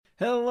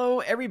Hello,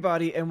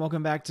 everybody, and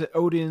welcome back to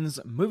Odin's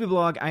Movie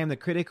Blog. I am the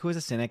critic who is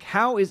a cynic.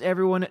 How is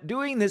everyone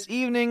doing this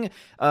evening?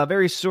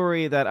 Very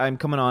sorry that I'm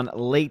coming on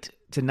late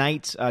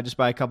tonight, just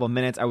by a couple of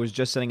minutes. I was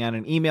just sending out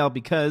an email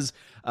because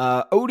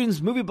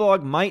Odin's Movie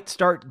Blog might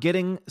start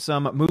getting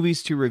some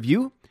movies to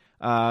review.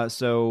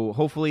 So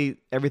hopefully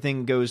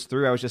everything goes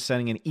through. I was just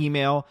sending an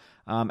email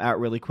out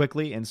really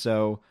quickly, and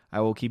so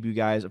I will keep you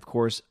guys, of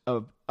course,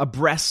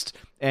 abreast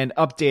and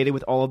updated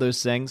with all of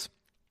those things.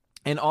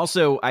 And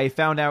also, I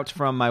found out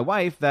from my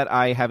wife that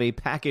I have a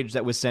package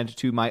that was sent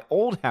to my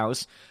old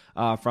house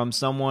from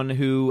someone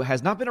who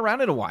has not been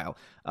around in a while,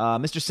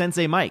 Mr.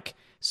 Sensei Mike.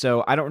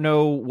 So I don't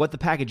know what the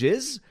package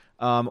is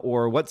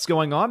or what's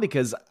going on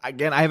because,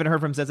 again, I haven't heard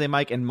from Sensei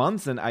Mike in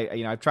months, and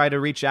I've tried to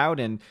reach out,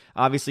 and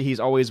obviously he's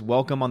always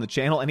welcome on the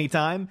channel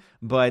anytime.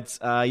 But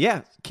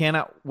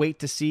cannot wait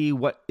to see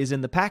what is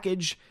in the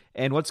package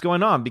and what's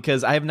going on,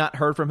 because I have not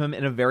heard from him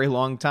in a very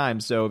long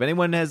time. So if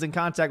anyone is in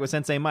contact with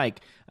Sensei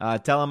Mike,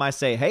 tell him I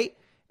say hey,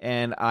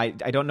 and I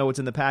don't know what's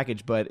in the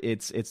package, but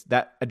it's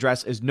that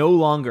address is no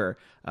longer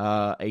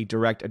a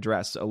direct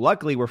address. So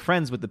luckily, we're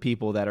friends with the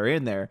people that are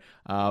in there,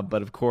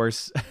 but of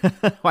course,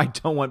 I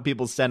don't want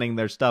people sending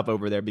their stuff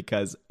over there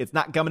because it's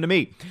not coming to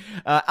me.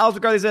 Alex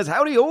McCarthy says,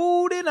 "Howdy,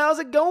 Odin, how's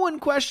it going?"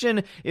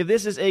 Question: if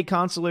this is a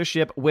consular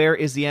ship, where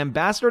is the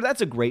ambassador?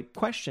 That's a great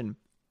question.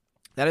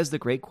 That is the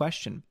great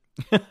question.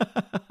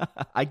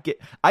 I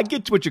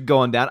get what you're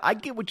going down. I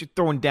get what you're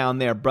throwing down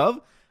there, bruv.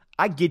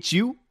 I get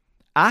you.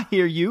 I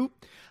hear you.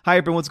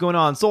 Hyper, what's going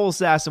on? Soul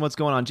Assassin, what's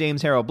going on?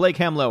 James Harrell, Blake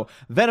Hemlow,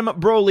 Venom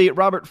Broly,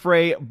 Robert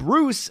Frey,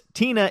 Bruce,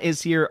 Tina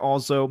is here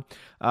also.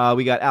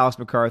 We got Alex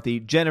McCarthy,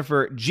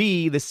 Jennifer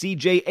G, the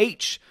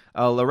CJH,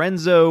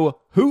 Lorenzo,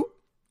 who?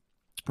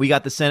 We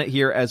got the Senate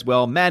here as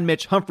well. Mad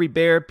Mitch, Humphrey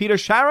Bear, Peter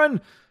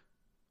Sharon.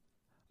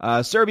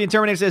 Serbian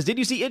Terminator says, did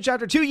you see It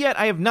Chapter 2 yet?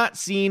 I have not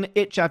seen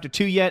It Chapter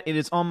 2 yet. It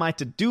is on my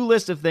to-do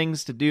list of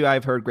things to do.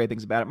 I've heard great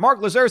things about it.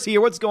 Mark Lazar's here.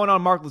 What's going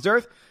on, Mark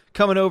Lazar?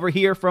 Coming over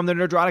here from the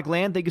Nerdrotic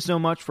land. Thank you so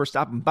much for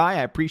stopping by.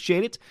 I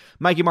appreciate it.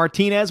 Mikey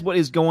Martinez, what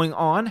is going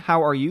on?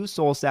 How are you?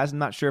 Soul Assassin,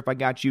 not sure if I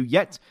got you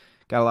yet.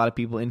 Got a lot of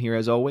people in here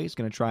as always.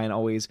 Going to try and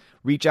always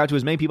reach out to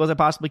as many people as I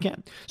possibly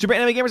can. Super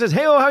Anime Gamer says,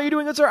 hey, how are you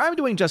doing, good sir? I'm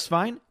doing just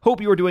fine.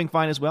 Hope you are doing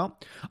fine as well.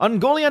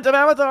 Ungoliant of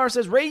Avatar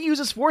says, Rey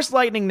uses Force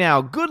Lightning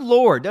now. Good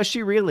lord, does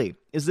she really?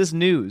 Is this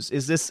news?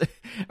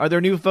 Are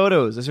there new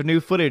photos? Is there new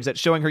footage that's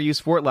showing her use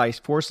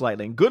Force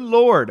Lightning? Good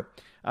lord.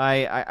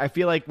 I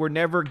feel like we're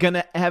never going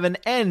to have an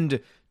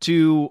end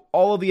to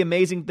all of the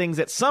amazing things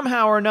that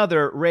somehow or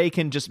another Rey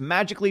can just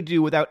magically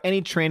do without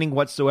any training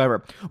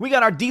whatsoever. We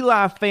got our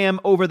D-Live fam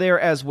over there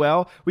as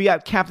well. We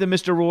got Captain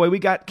Mr. Roy. We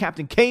got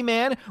Captain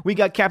K-Man. We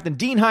got Captain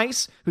Dean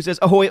Heiss, who says,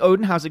 ahoy,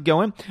 Odin, how's it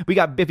going? We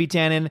got Biffy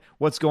Tannen.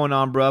 What's going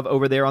on, bruv?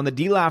 Over there on the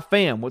D-Live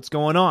fam. What's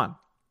going on?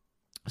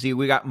 See,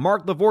 we got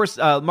Mark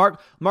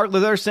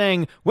Lazar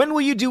saying, when will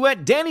you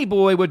duet Danny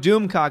Boy with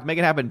Doomcock? Make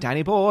it happen.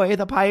 Danny Boy,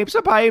 the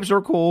pipes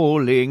are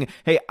calling.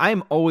 Hey,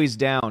 I'm always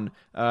down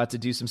to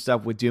do some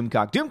stuff with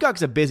Doomcock.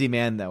 Doomcock's a busy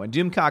man, though, and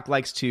Doomcock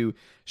likes to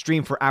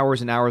stream for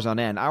hours and hours on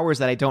end, hours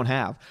that I don't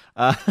have.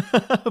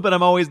 But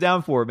I'm always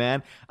down for it,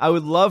 man. I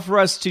would love for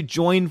us to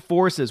join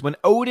forces. When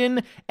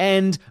Odin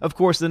and, of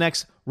course, the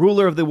next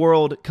ruler of the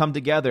world come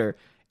together,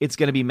 it's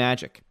going to be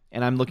magic,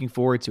 and I'm looking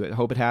forward to it. I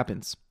hope it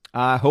happens.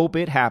 I hope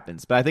it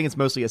happens, but I think it's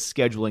mostly a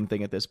scheduling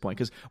thing at this point,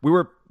 because we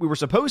were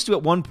supposed to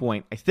at one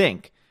point, I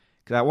think,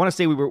 because I want to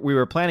say we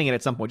were planning it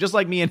at some point, just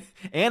like me and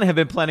Anna have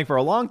been planning for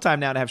a long time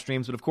now to have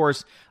streams, but of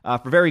course,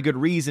 for very good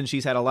reason,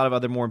 she's had a lot of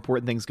other more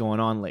important things going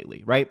on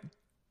lately, right?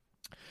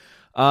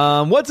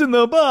 What's in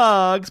the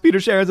box? Peter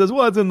Sharon says,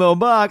 what's in the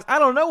box? I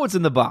don't know what's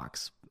in the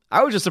box.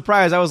 I was just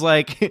surprised. I was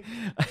like,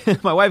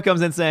 my wife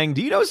comes in saying,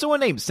 do you know someone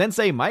named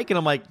Sensei Mike? And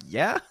I'm like,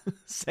 yeah.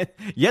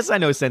 Yes, I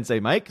know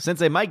Sensei Mike.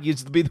 Sensei Mike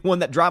used to be the one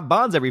that dropped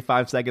bombs every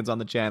 5 seconds on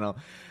the channel.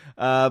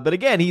 But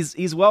again,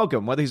 he's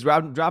welcome. Whether he's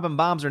dropping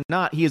bombs or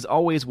not, he is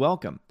always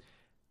welcome.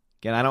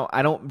 Again,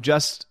 I don't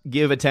just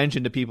give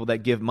attention to people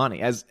that give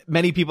money. As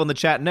many people in the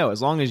chat know,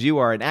 as long as you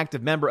are an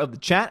active member of the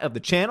chat, of the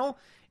channel,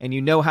 and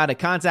you know how to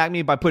contact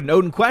me by putting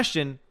Odin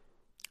question,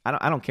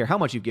 I don't care how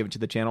much you've given to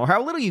the channel or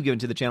how little you've given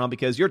to the channel,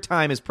 because your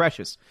time is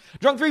precious.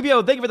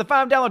 Drunk3PO, thank you for the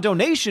 $5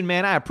 donation,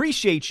 man. I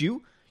appreciate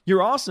you.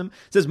 You're awesome.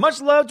 Says,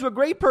 much love to a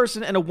great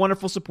person and a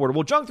wonderful supporter.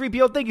 Well,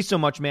 Drunk3PO, thank you so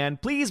much, man.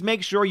 Please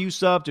make sure you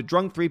sub to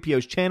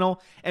Drunk3PO's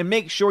channel and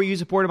make sure you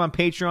support him on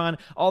Patreon.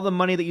 All the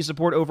money that you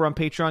support over on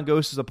Patreon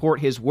goes to support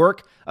his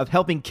work of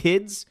helping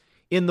kids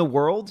in the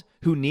world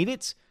who need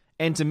it.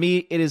 And to me,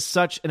 it is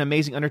such an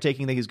amazing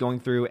undertaking that he's going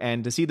through,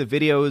 and to see the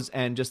videos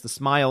and just the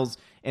smiles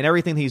and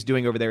everything that he's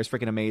doing over there is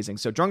freaking amazing.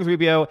 So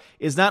Drunk3PO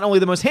is not only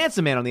the most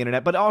handsome man on the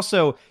internet, but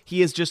also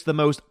he is just the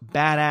most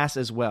badass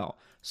as well.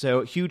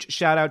 So huge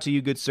shout out to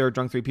you, good sir,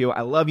 Drunk3PO.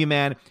 I love you,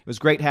 man. It was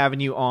great having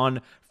you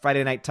on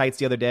Friday Night Tights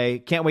the other day.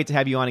 Can't wait to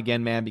have you on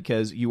again, man,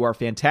 because you are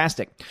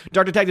fantastic.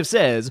 Dark Detective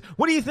says,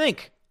 what do you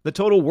think the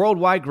total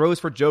worldwide gross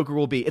for Joker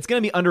will be? It's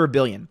going to be under $1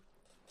 billion.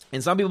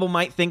 And some people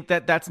might think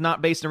that that's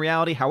not based in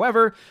reality.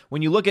 However,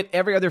 when you look at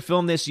every other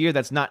film this year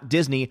that's not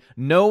Disney,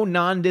 no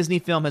non-Disney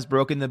film has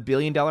broken the $1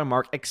 billion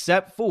mark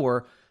except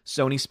for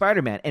Sony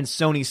Spider-Man. And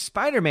Sony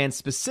Spider-Man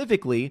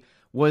specifically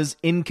was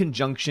in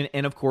conjunction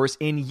and, of course,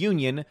 in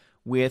union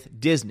with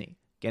Disney.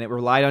 Again, it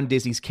relied on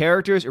Disney's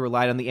characters. It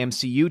relied on the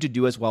MCU to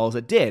do as well as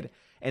it did.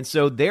 And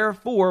so,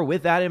 therefore,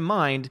 with that in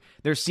mind,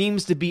 there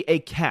seems to be a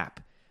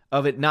cap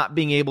of it not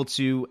being able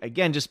to,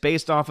 again, just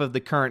based off of the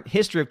current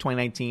history of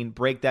 2019,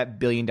 break that $1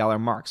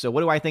 billion mark. So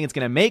what do I think it's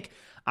going to make?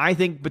 I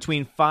think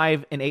between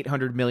 $500 and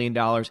 $800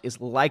 million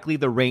is likely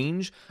the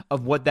range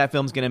of what that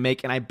film's going to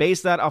make. And I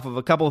base that off of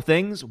a couple of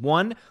things.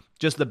 One,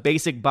 just the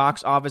basic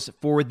box office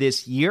for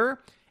this year.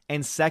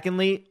 And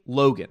secondly,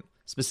 Logan.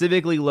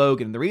 Specifically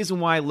Logan. The reason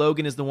why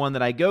Logan is the one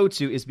that I go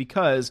to is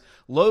because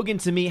Logan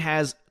to me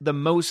has the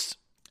most,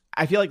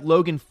 I feel like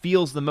Logan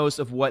feels the most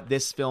of what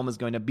this film is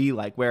going to be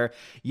like, where,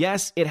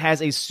 yes, it has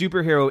a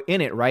superhero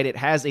in it, right? It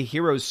has a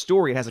hero's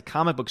story. It has a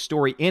comic book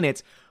story in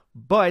it,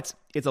 but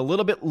it's a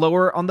little bit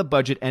lower on the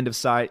budget end of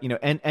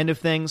end of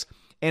things.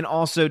 And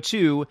also,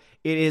 too,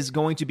 it is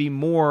going to be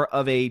more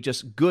of a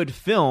just good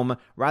film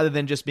rather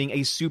than just being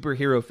a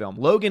superhero film.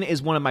 Logan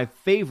is one of my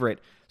favorite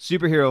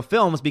superhero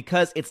films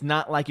because it's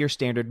not like your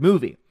standard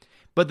movie.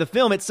 But the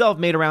film itself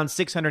made around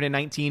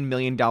 $619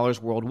 million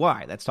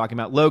worldwide. That's talking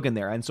about Logan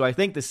there. And so I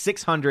think the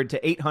 $600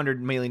 to $800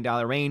 million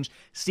range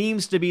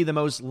seems to be the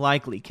most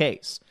likely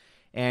case.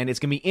 And it's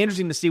going to be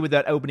interesting to see what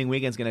that opening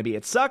weekend is going to be.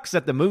 It sucks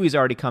that the movie's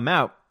already come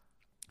out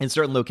in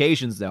certain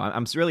locations, though.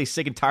 I'm really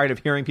sick and tired of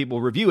hearing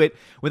people review it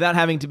without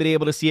having to be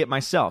able to see it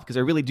myself, because I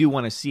really do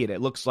want to see it. It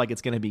looks like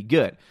it's going to be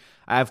good.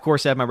 I, of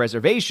course, have my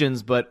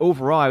reservations, but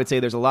overall, I would say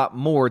there's a lot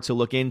more to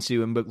look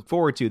into and look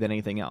forward to than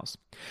anything else.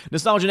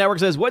 Nostalgia Network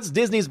says, what's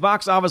Disney's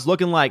box office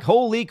looking like?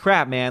 Holy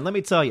crap, man. Let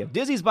me tell you,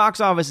 Disney's box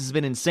office has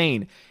been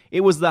insane.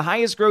 It was the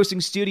highest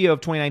grossing studio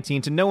of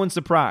 2019, to no one's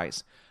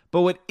surprise.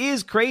 But what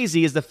is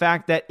crazy is the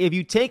fact that if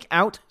you take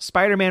out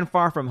Spider-Man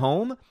Far From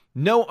Home,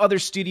 no other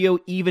studio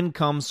even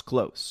comes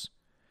close.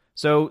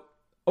 So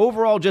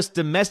overall, just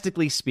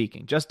domestically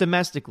speaking,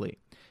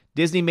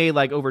 Disney made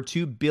like over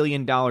 $2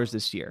 billion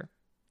this year.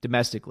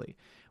 Domestically.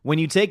 When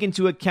you take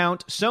into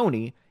account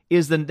Sony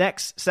is the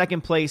next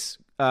second place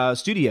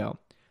studio.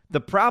 The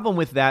problem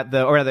with that,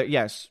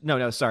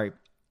 Sony,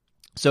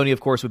 of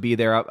course, would be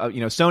there.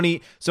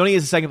 Sony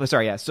is the second place.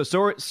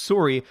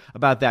 Sorry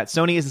about that.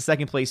 Sony is the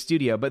second place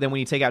studio. But then when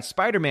you take out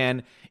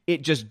Spider-Man,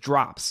 it just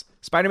drops.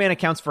 Spider-Man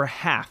accounts for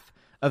half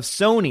of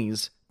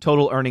Sony's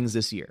total earnings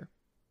this year.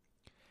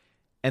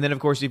 And then, of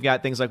course, you've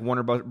got things like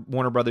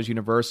Warner Brothers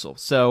Universal.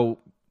 So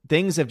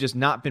things have just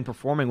not been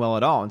performing well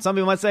at all. And some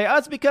people might say,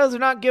 it's because they're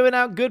not giving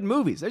out good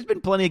movies. There's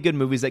been plenty of good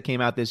movies that came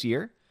out this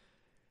year.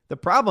 The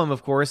problem,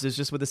 of course, is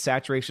just with the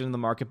saturation in the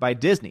market by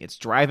Disney. It's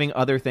driving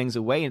other things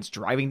away, and it's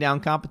driving down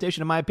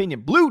competition, in my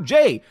opinion. Blue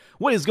Jay,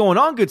 what is going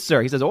on, good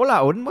sir? He says, hola,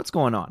 Odin, what's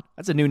going on?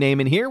 That's a new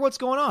name in here. What's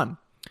going on?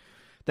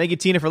 Thank you,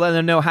 Tina, for letting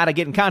them know how to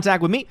get in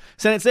contact with me.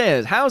 Senate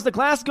says, how's the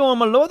class going,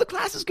 my lord? The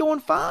class is going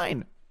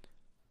fine.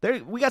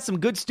 We got some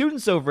good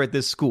students over at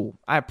this school.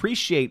 I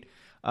appreciate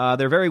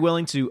they're very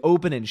willing to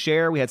open and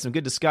share. We had some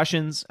good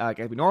discussions, like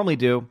we normally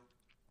do.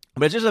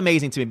 But it's just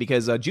amazing to me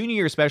because junior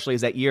year especially is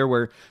that year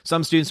where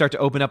some students start to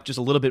open up just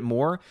a little bit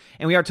more.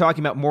 And we are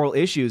talking about moral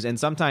issues. And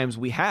sometimes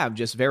we have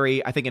just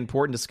very, I think,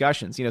 important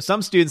discussions.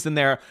 Some students in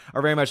there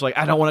are very much like,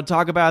 I don't want to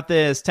talk about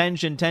this.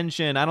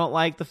 Tension. I don't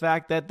like the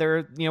fact that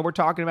we're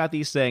talking about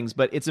these things.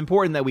 But it's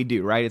important that we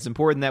do, right? It's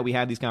important that we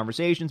have these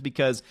conversations,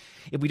 because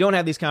if we don't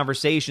have these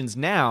conversations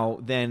now,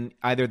 then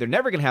either they're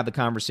never going to have the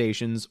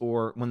conversations,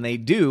 or when they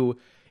do,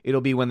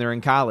 it'll be when they're in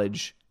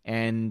college.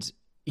 And,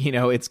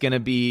 it's going to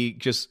be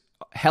just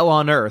hell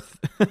on earth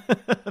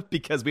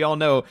because we all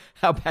know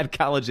how bad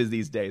college is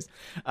these days.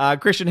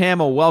 Christian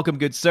Hamill, welcome,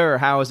 good sir.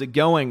 How is it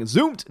going?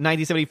 Zoomed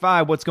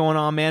 1975, what's going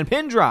on, man?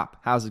 Pin drop,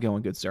 how's it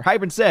going, good sir?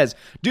 Hypern says,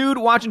 dude,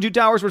 watching Two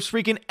Towers was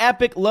freaking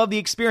epic. Love the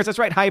experience. That's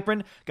right,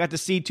 Hypern. Got to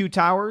see Two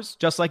Towers,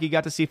 just like you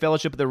got to see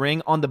Fellowship of the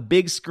Ring on the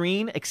big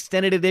screen,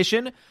 extended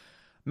edition.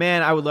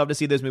 Man, I would love to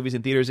see those movies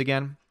in theaters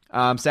again.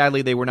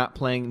 Sadly, they were not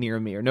playing near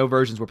me, or no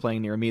versions were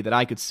playing near me that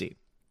I could see.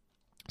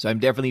 So I'm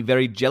definitely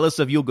very jealous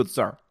of you, good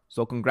sir.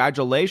 So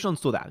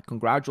congratulations to that.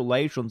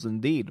 Congratulations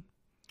indeed.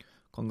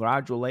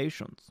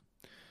 Congratulations.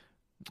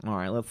 All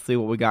right, let's see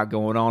what we got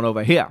going on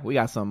over here. We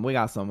got some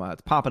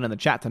it's popping in the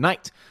chat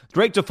tonight.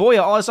 Drake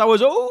Tafoya, all I saw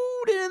was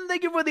Odin.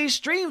 Thank you for these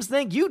streams.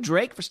 Thank you,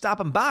 Drake, for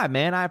stopping by,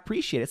 man. I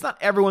appreciate it. It's not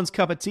everyone's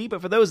cup of tea,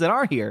 but for those that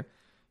are here,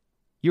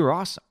 you're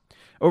awesome.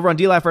 Over on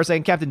DLive for a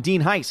second, Captain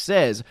Dean Heiss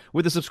says,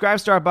 with the Subscribe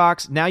Star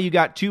box, now you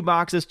got 2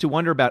 boxes to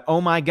wonder about.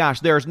 Oh my gosh,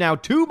 there's now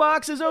 2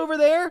 boxes over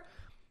there?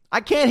 I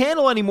can't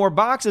handle any more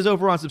boxes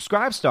over on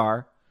Subscribe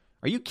Star.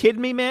 Are you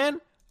kidding me, man?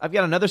 I've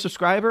got another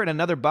subscriber and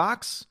another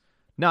box?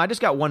 No, I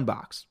just got 1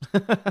 box.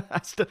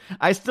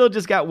 I still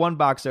just got 1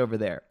 box over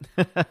there.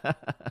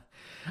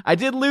 I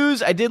did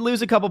lose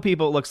a couple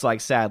people, it looks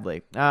like,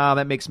 sadly.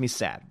 That makes me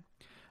sad.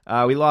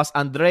 We lost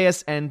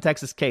Andreas and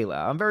Texas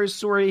Kayla. I'm very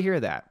sorry to hear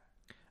that.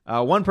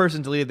 One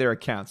person deleted their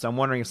account, so I'm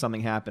wondering if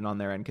something happened on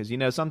their end,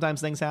 because,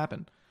 sometimes things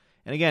happen.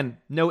 And again,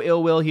 no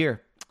ill will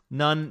here.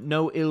 None,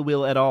 no ill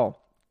will at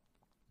all.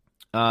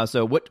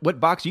 So what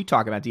box are you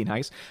talking about, Dean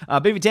Heiss?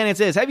 Baby Tannen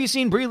says, have you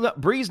seen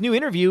Bree's new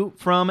interview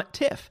from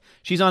TIFF?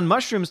 She's on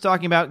mushrooms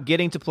talking about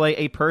getting to play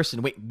a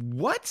person. Wait,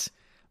 what?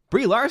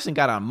 Brie Larson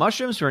got on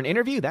mushrooms for an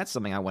interview? That's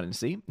something I wanted to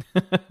see.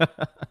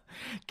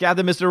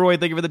 Captain Mr. Roy,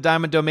 thank you for the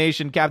diamond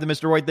donation. Captain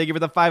Mr. Roy, thank you for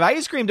the 5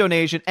 ice cream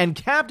donation. And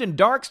Captain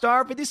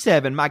Darkstar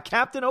 57, my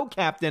captain, oh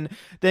captain,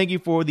 thank you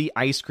for the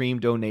ice cream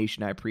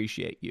donation. I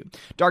appreciate you.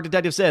 Dark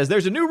Detective says,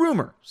 there's a new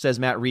rumor, says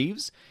Matt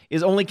Reeves,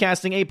 is only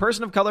casting a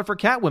person of color for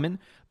Catwoman,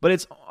 but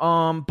it's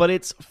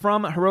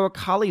from Heroic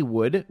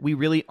Hollywood. We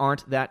really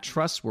aren't that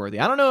trustworthy.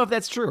 I don't know if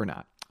that's true or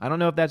not.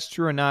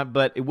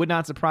 But it would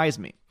not surprise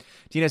me.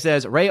 Tina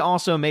says, Ray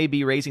also may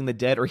be raising the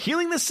dead or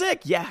healing the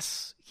sick.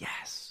 Yes,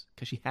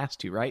 because she has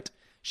to, right?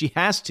 She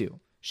has to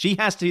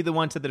be the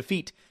one to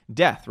defeat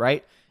death,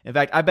 right? In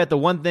fact, I bet the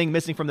one thing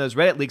missing from those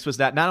Reddit leaks was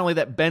that not only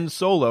that Ben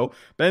Swallow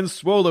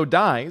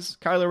dies,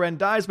 Kylo Ren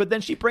dies, but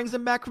then she brings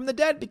him back from the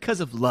dead because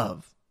of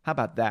love. How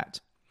about that?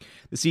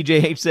 The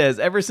CJH says,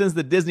 ever since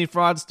the Disney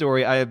fraud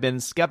story, I have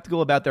been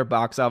skeptical about their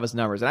box office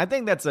numbers. And I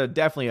think that's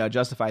definitely a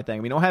justified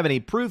thing. We don't have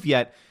any proof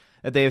yet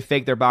that they have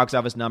faked their box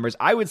office numbers.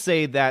 I would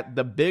say that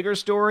the bigger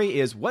story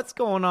is what's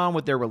going on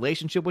with their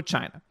relationship with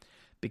China.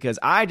 Because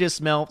I just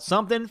smell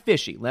something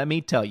fishy, let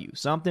me tell you.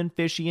 Something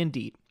fishy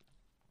indeed.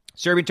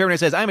 Serbian Terminator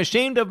says, I'm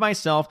ashamed of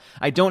myself.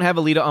 I don't have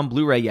Alita on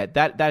Blu-ray yet.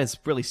 That is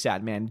really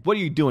sad, man. What are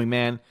you doing,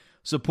 man?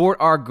 Support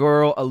our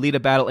girl,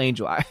 Alita Battle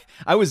Angel.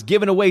 I was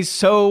giving away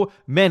so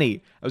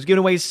many.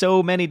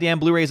 Damn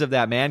Blu-rays of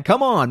that, man.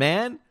 Come on,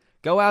 man.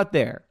 Go out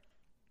there.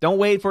 Don't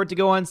wait for it to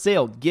go on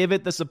sale. Give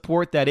it the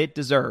support that it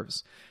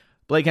deserves.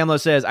 Blake Hemlow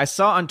says, I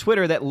saw on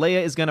Twitter that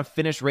Leia is going to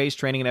finish Rey's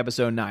training in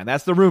episode 9.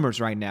 That's the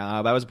rumors right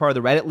now. That was part of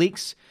the Reddit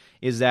leaks,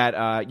 is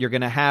that you're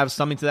going to have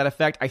something to that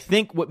effect. I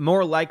think what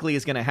more likely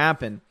is going to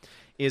happen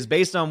is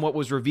based on what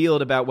was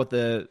revealed about what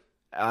the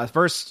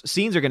first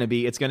scenes are going to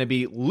be, it's going to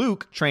be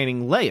Luke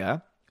training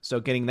Leia, so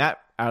getting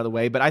that out of the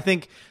way. But I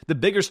think the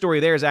bigger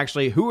story there is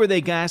actually who are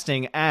they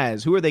casting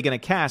as? Who are they going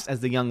to cast as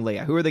the young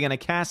Leia? Who are they going to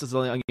cast as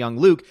the young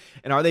Luke?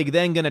 And are they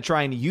then going to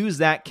try and use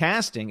that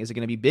casting? Is it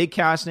going to be big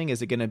casting?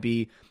 Is it going to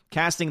be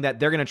casting that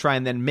they're going to try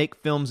and then make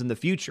films in the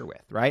future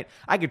with, right?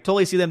 I could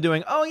totally see them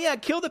doing, oh yeah,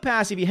 kill the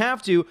past if you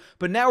have to,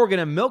 but now we're going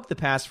to milk the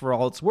past for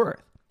all it's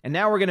worth. And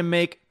now we're going to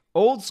make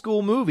old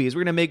school movies.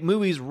 We're going to make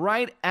movies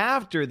right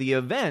after the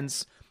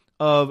events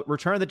of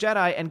Return of the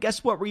Jedi. And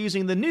guess what? We're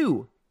using the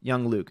new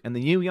young Luke and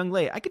the new young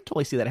Leia. I could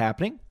totally see that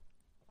happening.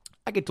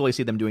 I could totally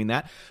see them doing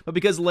that. But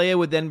because Leia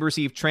would then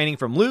receive training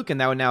from Luke,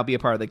 and that would now be a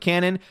part of the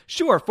canon,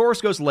 sure,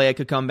 Force Ghost Leia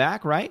could come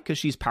back, right? Because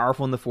she's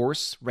powerful in the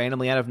Force,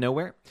 randomly out of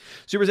nowhere.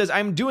 Super says,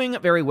 I'm doing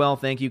very well,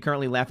 thank you.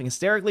 Currently laughing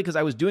hysterically because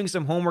I was doing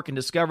some homework and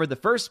discovered the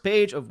first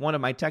page of one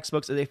of my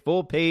textbooks is a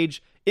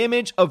full-page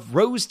image of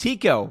Rose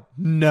Tico.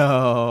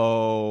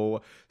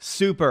 No.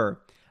 Super.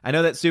 I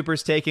know that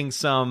Super's taking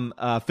some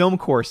film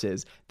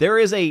courses. There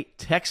is a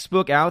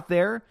textbook out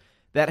there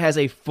that has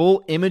a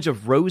full image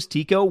of Rose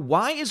Tico.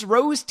 Why is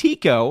Rose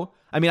Tico,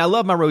 I mean, I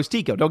love my Rose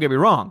Tico, don't get me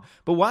wrong,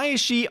 but why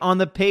is she on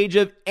the page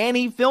of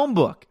any film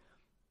book?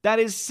 That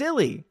is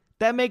silly.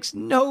 That makes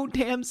no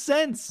damn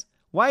sense.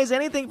 Why is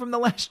anything from The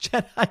Last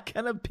Jedi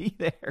gonna be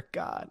there?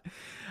 God.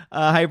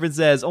 Hyphen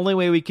says, only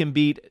way we can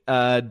beat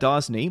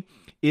Dosney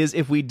is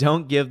if we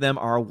don't give them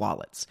our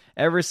wallets.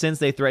 Ever since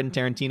they threatened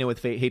Tarantino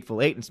with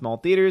Hateful Eight in small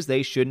theaters,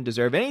 they shouldn't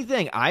deserve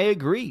anything. I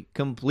agree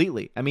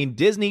completely. I mean,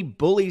 Disney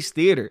bullies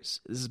theaters.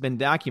 This has been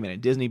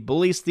documented. Disney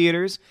bullies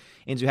theaters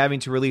into having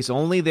to release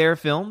only their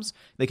films.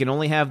 They can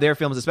only have their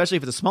films, especially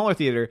if it's a smaller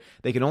theater.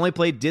 They can only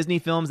play Disney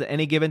films at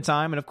any given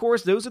time. And of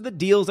course, those are the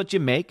deals that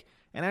you make.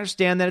 And I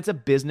understand that it's a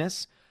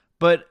business.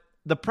 But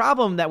the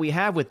problem that we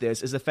have with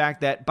this is the fact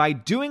that by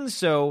doing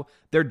so,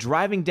 they're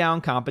driving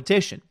down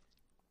competition.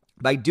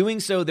 By doing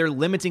so, they're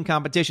limiting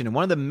competition. And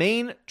one of the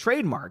main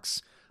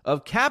trademarks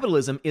of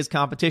capitalism is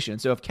competition.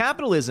 So if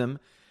capitalism,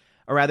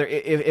 or rather,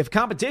 if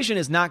competition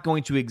is not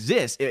going to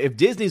exist, if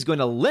Disney's going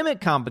to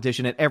limit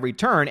competition at every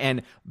turn,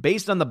 and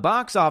based on the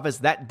box office,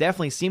 that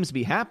definitely seems to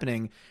be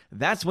happening,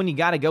 that's when you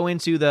got to go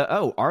into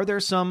are there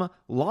some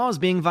laws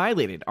being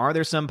violated? Are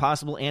there some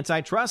possible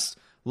antitrust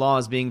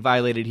laws being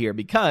violated here?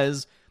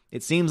 Because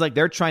it seems like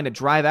they're trying to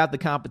drive out the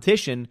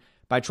competition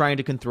by trying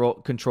to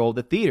control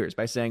the theaters,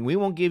 by saying, we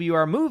won't give you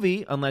our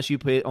movie unless you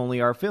put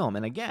only our film.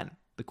 And again,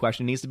 the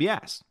question needs to be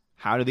asked.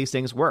 How do these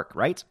things work,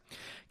 right?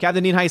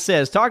 Captain Dean Heiss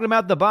says, talking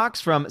about the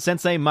box from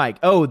Sensei Mike.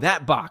 Oh,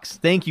 that box.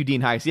 Thank you,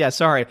 Dean Heiss. Yeah,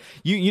 sorry.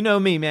 You know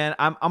me, man.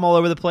 I'm all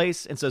over the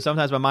place, and so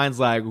sometimes my mind's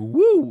like,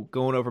 woo,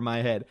 going over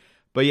my head.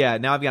 But yeah,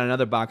 now I've got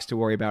another box to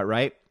worry about,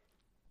 right?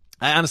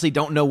 I honestly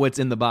don't know what's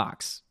in the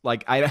box.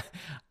 Like, I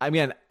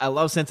mean, I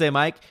love Sensei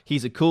Mike.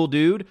 He's a cool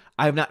dude.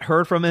 I have not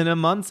heard from him in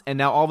months, and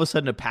now all of a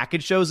sudden a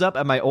package shows up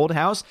at my old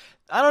house.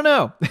 I don't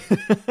know.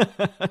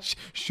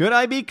 Should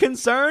I be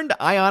concerned?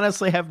 I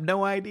honestly have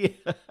no idea.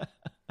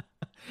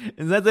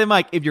 And Sensei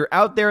Mike, if you're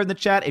out there in the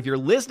chat, if you're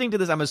listening to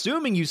this, I'm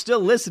assuming you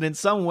still listen in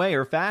some way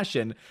or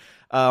fashion.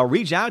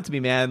 Reach out to me,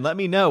 man. Let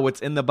me know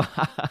what's in the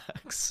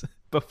box.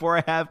 before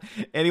I have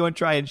anyone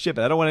try and ship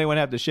it. I don't want anyone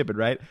to have to ship it,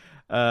 right?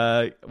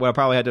 I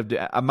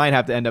might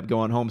have to end up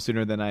going home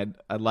sooner than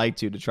I'd like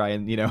to try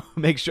and,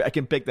 make sure I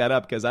can pick that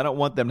up, because I don't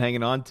want them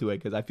hanging on to it,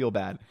 because I feel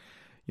bad.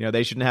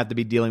 They shouldn't have to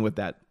be dealing with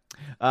that.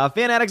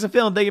 Fan Addicts of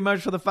Film, thank you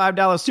much for the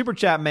 $5 super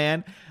chat,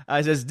 man.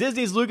 It says,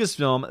 Disney's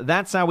Lucasfilm,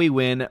 that's how we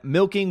win.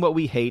 Milking what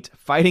we hate.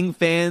 Fighting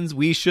fans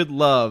we should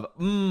love.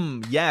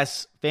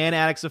 Yes, Fan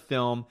Addicts of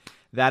Film.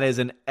 That is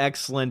an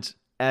excellent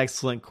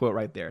quote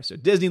right there. So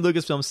Disney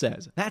Lucasfilm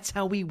says, that's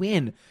how we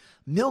win.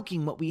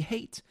 Milking what we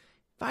hate.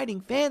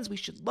 Fighting fans we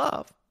should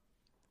love.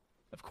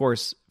 Of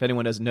course, if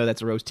anyone doesn't know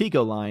that's a Rose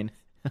Tico line,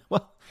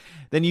 well,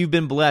 then you've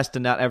been blessed to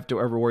not have to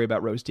ever worry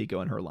about Rose Tico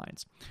and her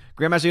lines.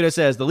 Grandmaster Yoda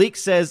says, the leak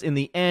says in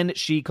the end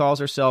she calls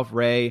herself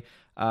Rey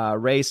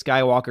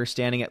Skywalker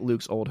standing at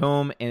Luke's old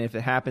home, and if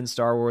it happens,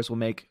 Star Wars will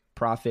make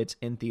profit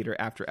in theater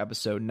after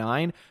episode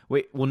 9.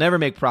 Wait, we'll never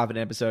make profit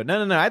in episode.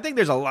 No. I think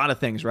there's a lot of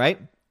things, right?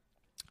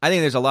 I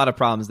think there's a lot of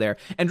problems there.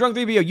 And Drunk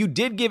 3PO, you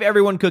did give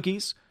everyone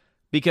cookies,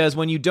 because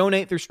when you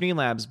donate through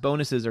Streamlabs,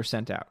 bonuses are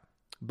sent out.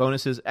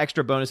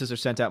 Extra bonuses are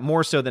sent out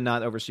more so than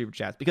not over Super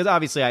Chats, because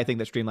obviously I think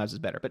that Streamlabs is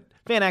better. But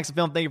Fan Addicts of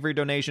Film, thank you for your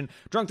donation.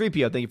 Drunk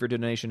 3PO, thank you for your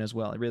donation as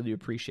well. I really do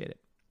appreciate it.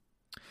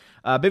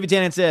 Biffy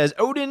Tannen says,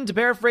 Odin, to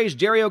paraphrase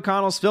Jerry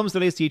O'Connell's film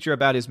studies teacher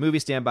about his movie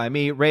Stand By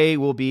Me, Rey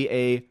will be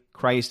a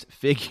Christ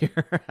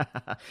figure.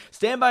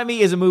 Stand By Me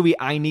is a movie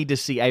I need to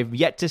see. I've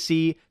yet to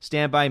see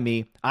Stand By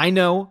Me. I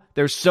know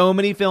there's so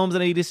many films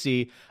that I need to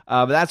see,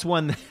 but that's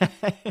one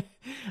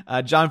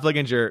that John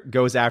Flickinger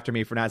goes after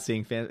me for not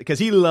seeing, because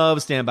he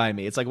loves Stand By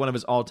Me. It's like one of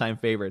his all-time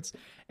favorites,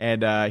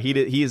 and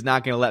he is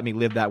not going to let me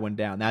live that one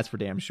down. That's for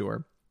damn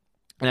sure.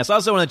 And I saw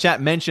someone in the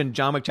chat mention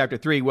John Wick Chapter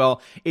 3.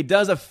 Well, it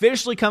does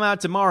officially come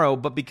out tomorrow,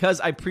 but because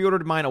I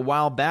pre-ordered mine a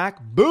while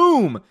back,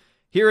 boom,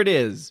 here it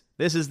is.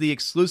 This is the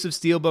exclusive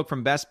Steelbook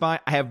from Best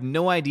Buy. I have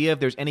no idea if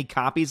there's any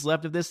copies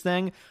left of this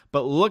thing,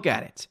 but look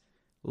at it.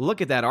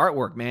 Look at that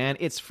artwork, man.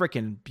 It's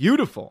freaking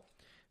beautiful.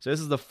 So this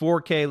is the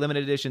 4K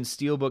limited edition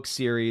Steelbook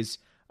series,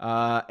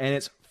 and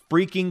it's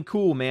freaking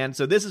cool, man.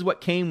 So this is what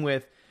came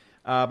with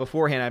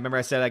beforehand. I remember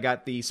I said I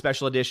got the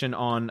special edition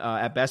on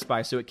at Best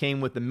Buy, so it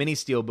came with the mini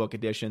Steelbook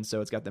edition.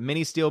 So it's got the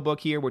mini Steelbook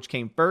here, which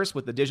came first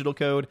with the digital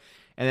code,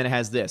 and then it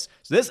has this.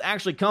 So this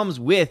actually comes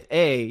with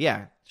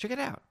check it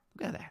out.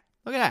 Look at that.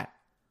 Look at that.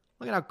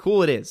 Look at how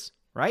cool it is,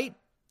 right?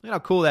 Look at how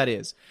cool that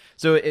is.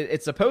 So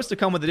it's supposed to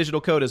come with a digital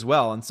code as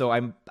well, and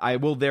so I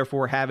will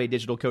therefore have a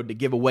digital code to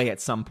give away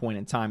at some point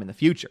in time in the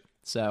future.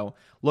 So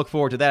look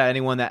forward to that.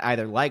 Anyone that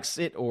either likes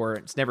it or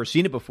it's never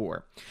seen it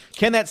before.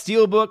 Can that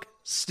Steelbook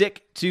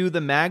stick to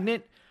the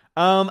magnet?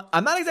 I'm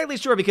not exactly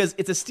sure, because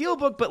it's a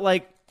Steelbook, but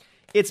like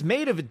it's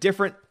made of a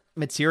different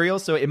material,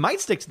 so it might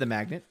stick to the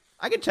magnet.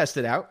 I can test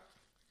it out.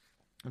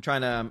 I'm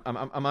trying to.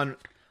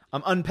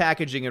 I'm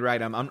unpackaging it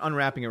right. I'm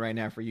unwrapping it right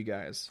now for you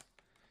guys.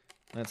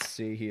 Let's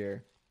see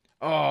here.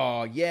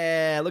 Oh,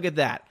 yeah. Look at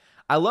that.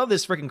 I love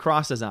this freaking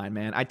cross design,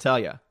 man. I tell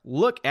you.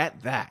 Look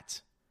at that.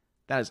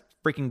 That is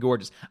freaking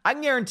gorgeous. I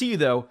can guarantee you,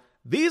 though,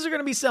 these are going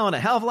to be selling a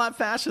hell of a lot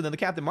faster than the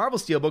Captain Marvel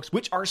Steelbooks,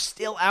 which are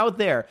still out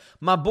there.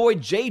 My boy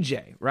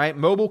JJ, right?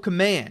 Mobile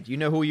Command. You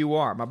know who you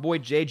are. My boy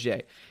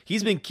JJ.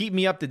 He's been keeping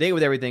me up to date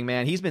with everything,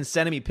 man. He's been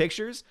sending me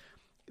pictures.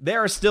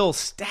 There are still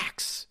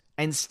stacks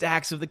and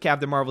stacks of the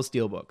Captain Marvel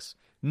Steelbooks.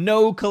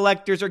 No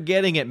collectors are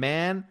getting it,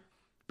 man.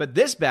 But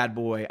this bad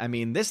boy, I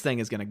mean, this thing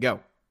is going to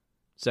go.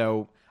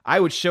 So I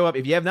would show up.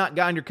 If you have not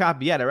gotten your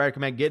copy yet, I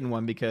recommend getting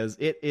one, because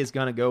it is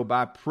going to go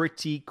by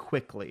pretty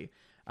quickly,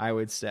 I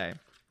would say.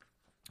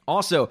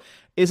 Also,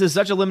 this is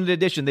such a limited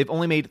edition. They've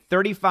only made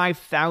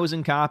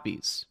 35,000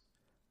 copies.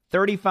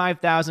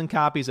 35,000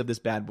 copies of this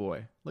bad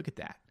boy. Look at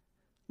that.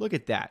 Look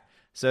at that.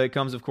 So it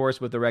comes, of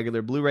course, with the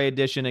regular Blu-ray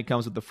edition. It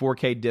comes with the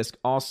 4K disc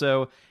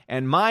also.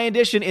 And my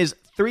edition is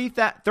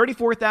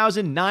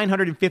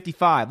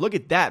 34,955. Look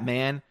at that,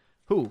 man.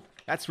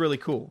 That's really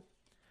cool.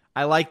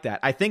 I like that.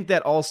 I think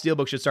that all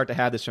Steelbooks should start to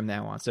have this from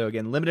now on. So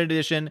again, limited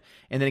edition,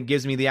 and then it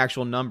gives me the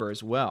actual number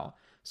as well.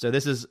 So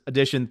this is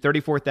edition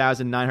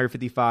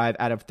 34,955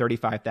 out of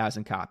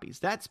 35,000 copies.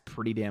 That's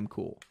pretty damn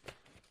cool.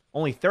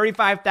 Only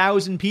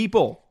 35,000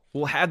 people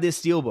will have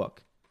this Steelbook.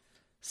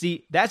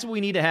 See, that's what we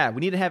need to have.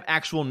 We need to have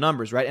actual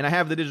numbers, right? And I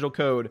have the digital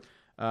code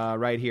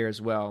right here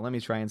as well. Let me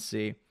try and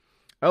see.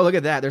 Oh, look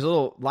at that. There's a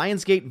little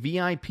Lionsgate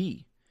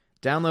VIP.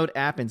 Download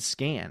app and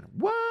scan.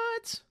 What?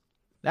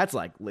 That's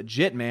like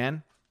legit,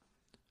 man.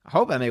 I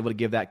hope I'm able to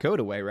give that code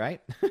away,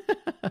 right?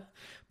 But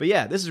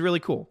yeah, this is really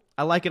cool.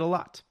 I like it a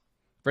lot.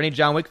 For any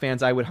John Wick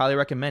fans, I would highly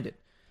recommend it.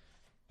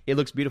 It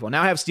looks beautiful.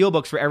 Now I have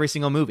Steelbooks for every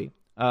single movie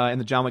in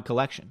the John Wick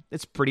collection.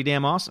 It's pretty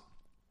damn awesome.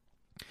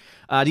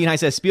 Dean Heiss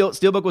says,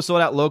 Steelbook was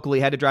sold out locally.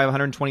 Had to drive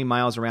 120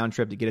 miles round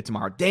trip to get it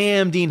tomorrow.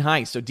 Damn, Dean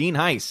Heiss. So Dean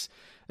Heiss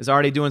is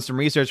already doing some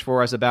research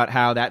for us about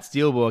how that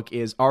Steelbook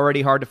is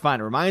already hard to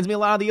find. It reminds me a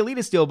lot of the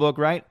Elitist Steelbook,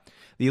 right?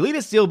 The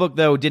Elitist Steelbook,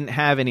 though, didn't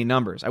have any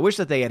numbers. I wish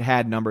that they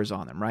had numbers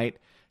on them, right?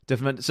 So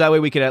that way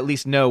we could at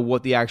least know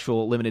what the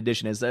actual limited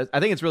edition is. I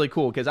think it's really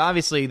cool, because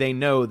obviously they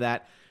know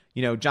that,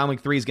 John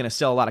Wick 3 is going to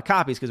sell a lot of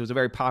copies, because it was a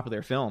very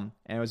popular film,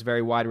 and it was a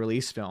very wide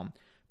release film.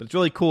 But it's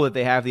really cool that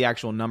they have the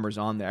actual numbers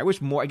on there. I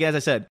wish more, again, as I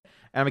said,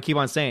 and I'm going to keep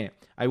on saying it,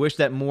 I wish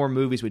that more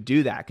movies would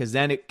do that, because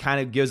then it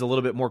kind of gives a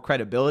little bit more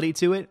credibility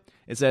to it.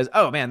 It says,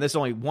 oh man, there's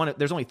only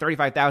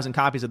 35,000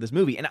 copies of this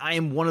movie, and I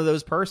am one of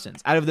those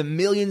persons. Out of the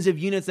millions of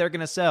units they're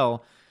going to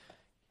sell,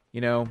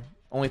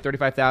 only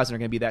 35,000 are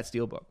going to be that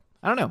Steelbook.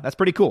 I don't know. That's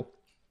pretty cool.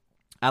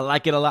 I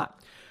like it a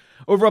lot.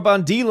 Over up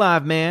on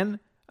DLive, man,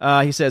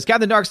 he says,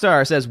 Captain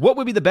Darkstar says, what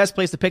would be the best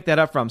place to pick that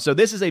up from? So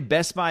this is a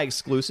Best Buy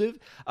exclusive.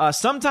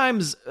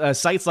 Sometimes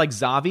sites like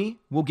Zavi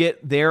will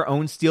get their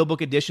own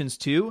Steelbook editions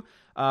too.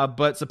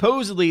 But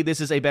supposedly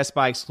this is a Best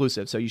Buy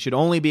exclusive, so you should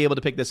only be able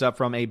to pick this up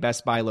from a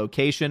Best Buy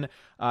location.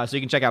 So you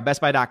can check out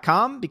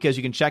bestbuy.com, because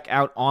you can check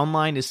out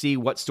online to see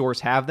what stores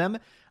have them.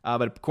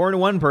 But according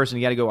to one person,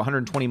 you got to go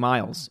 120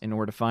 miles in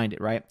order to find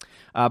it, right?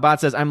 Bot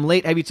says, I'm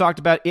late. Have you talked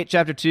about It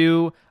Chapter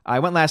 2? I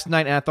went last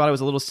night, and I thought it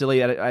was a little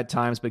silly at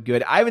times, but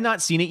good. I have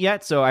not seen it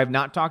yet, so I have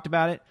not talked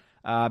about it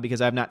because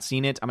I have not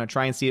seen it. I'm going to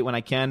try and see it when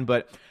I can,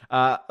 but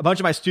a bunch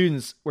of my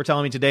students were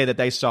telling me today that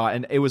they saw it,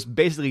 and it was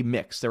basically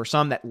mixed. There were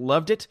some that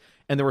loved it,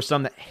 and there were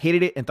some that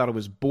hated it and thought it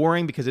was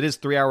boring because it is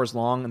 3 hours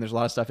long, and there's a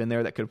lot of stuff in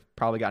there that could have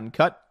probably gotten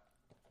cut.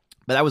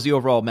 But that was the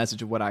overall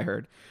message of what I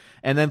heard.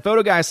 And then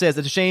Photo Guy says,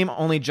 it's a shame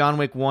only John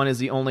Wick 1 is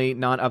the only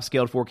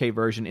non-upscaled 4K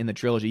version in the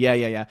trilogy.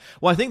 Yeah.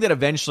 Well, I think that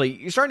eventually,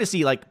 you're starting to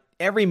see, like,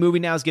 every movie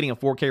now is getting a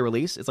 4K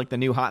release. It's like the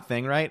new hot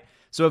thing, right?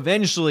 So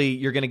eventually,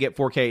 you're going to get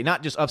 4K,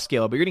 not just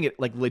upscale, but you're going to get,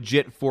 like,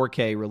 legit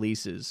 4K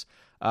releases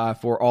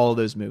for all of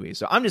those movies.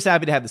 So I'm just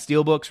happy to have the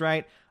Steelbooks,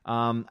 right?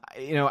 I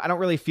don't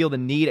really feel the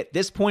need at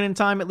this point in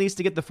time, at least,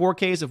 to get the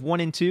 4Ks of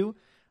 1 and 2.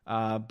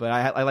 But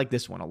I like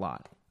this one a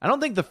lot. I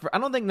don't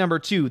think number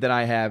 2 that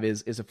I have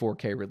is a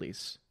 4K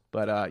release.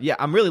 But yeah,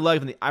 I'm really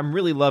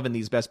loving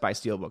these Best Buy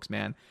Steelbooks,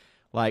 man.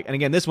 Like, and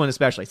again, this one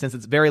especially, since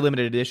it's very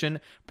limited edition,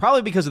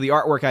 probably because of the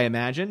artwork, I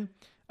imagine,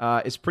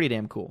 it's pretty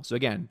damn cool. So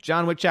again,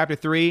 John Wick Chapter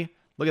 3,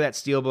 look at that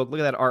Steelbook, look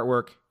at that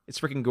artwork.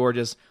 It's freaking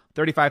gorgeous.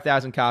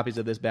 35,000 copies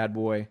of this bad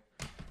boy.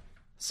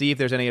 See if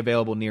there's any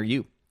available near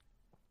you,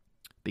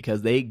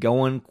 because they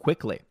going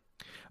quickly.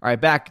 All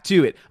right, back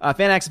to it.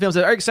 Fanax Film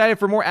says, are you excited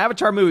for more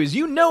Avatar movies?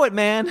 You know it,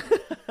 man.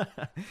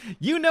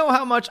 You know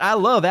how much I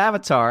love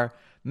Avatar.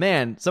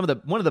 Man,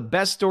 one of the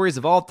best stories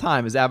of all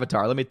time is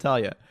Avatar, let me tell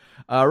you.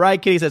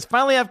 Riot Kitty says,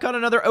 finally I've caught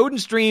another Odin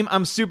stream.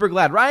 I'm super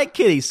glad. Riot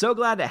Kitty, so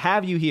glad to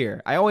have you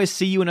here. I always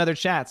see you in other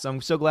chats, so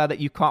I'm so glad that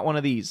you caught one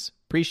of these.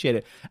 Appreciate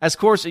it. Of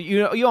course,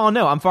 you all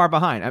know I'm far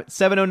behind. I'm at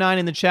 7:09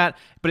 in the chat,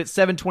 but it's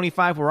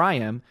 7:25 where I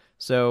am.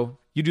 So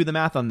you do the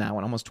math on that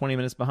one. Almost 20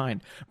 minutes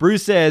behind.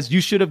 Bruce says, you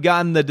should have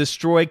gotten the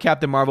Destroy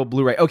Captain Marvel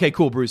Blu-ray. Okay,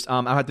 cool, Bruce.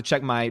 I'll have to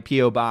check my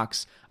P.O.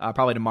 box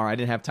probably tomorrow. I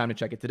didn't have time to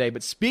check it today.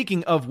 But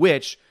speaking of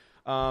which,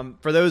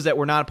 for those that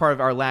were not a part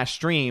of our last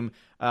stream,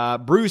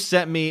 Bruce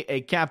sent me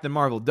a Captain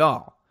Marvel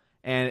doll.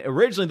 And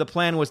originally the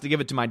plan was to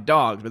give it to my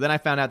dogs, but then I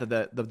found out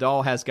that the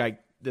doll has got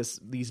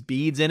these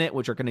beads in it,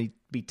 which are going to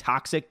be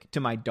toxic to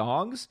my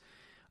dogs.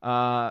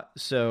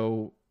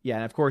 So yeah,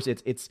 and of course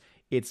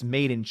it's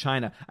made in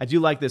China. I do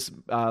like this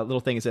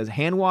little thing. It says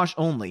hand wash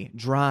only,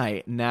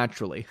 dry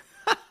naturally.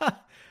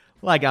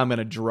 Like I'm going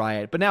to dry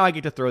it. But now I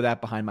get to throw that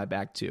behind my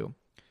back too,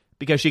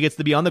 because she gets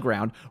to be on the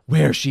ground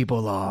where she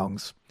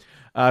belongs.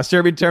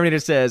 Serbian Terminator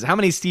says, how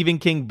many Stephen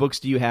King books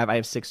do you have? I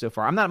have 6 so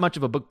far. I'm not much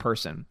of a book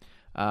person.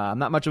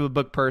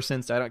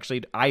 So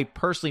I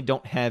personally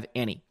don't have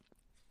any.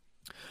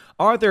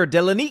 Arthur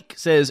Delanique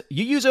says,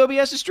 you use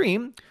OBS to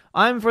stream?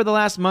 I'm for the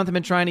last month have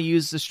been trying to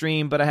use the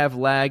stream, but I have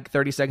lag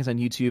 30 seconds on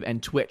YouTube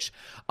and Twitch.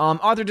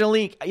 Arthur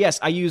Delanique, yes,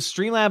 I use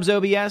Streamlabs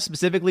OBS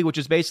specifically, which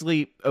is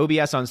basically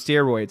OBS on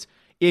steroids.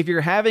 If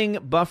you're having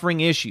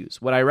buffering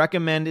issues, what I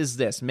recommend is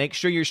this. Make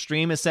sure your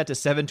stream is set to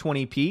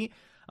 720p.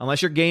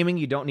 Unless you're gaming,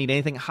 you don't need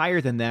anything higher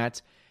than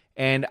that.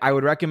 And I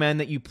would recommend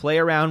that you play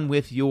around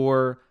with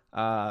your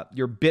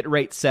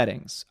bitrate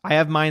settings. I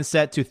have mine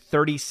set to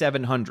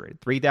 3,700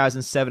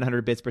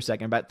 bits per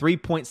second, about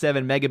 3.7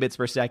 megabits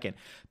per second.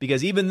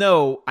 Because even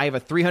though I have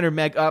a 300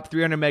 meg up,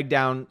 300 meg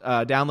down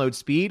download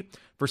speed,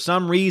 for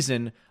some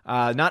reason,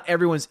 not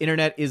everyone's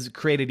internet is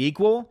created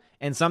equal.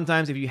 And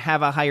sometimes if you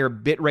have a higher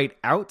bitrate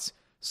out,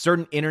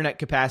 certain internet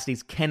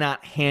capacities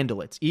cannot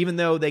handle it. Even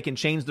though they can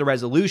change the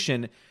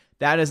resolution,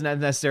 that does not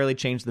necessarily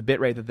change the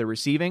bitrate that they're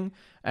receiving.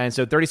 And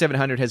so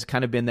 3,700 has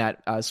kind of been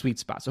that sweet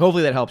spot. So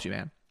hopefully that helps you,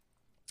 man.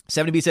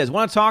 70B says,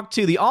 want to talk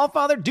to the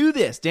Allfather? Do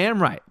this.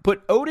 Damn right.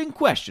 Put Odin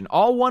question.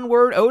 All one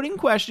word, Odin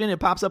question. It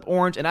pops up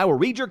orange, and I will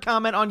read your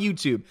comment on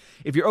YouTube.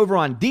 If you're over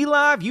on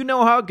DLive, you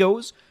know how it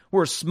goes.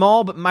 We're a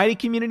small but mighty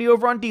community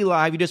over on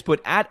DLive. You just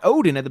put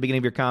 @Odin at the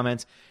beginning of your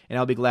comments, and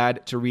I'll be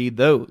glad to read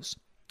those.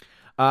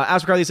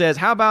 Oscar Carly says,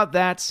 how about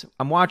that?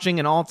 I'm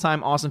watching an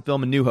all-time awesome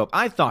film, A New Hope.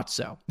 I thought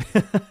so.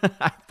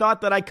 I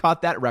thought that I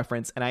caught that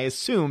reference, and I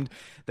assumed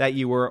that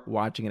you were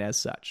watching it as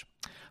such.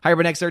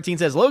 HyperNext13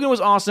 says, Logan was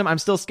awesome. I'm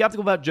still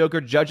skeptical about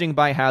Joker, judging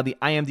by how the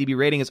IMDb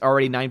rating is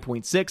already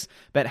 9.6.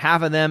 Bet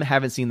half of them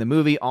haven't seen the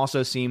movie.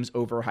 Also seems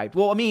overhyped.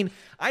 Well, I mean,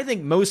 I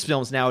think most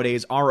films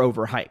nowadays are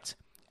overhyped.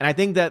 And I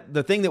think that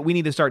the thing that we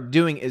need to start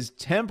doing is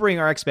tempering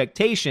our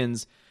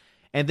expectations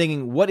and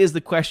thinking, what is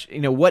the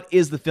question, what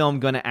is the film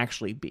going to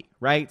actually be,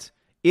 right?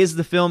 Is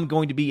the film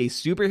going to be a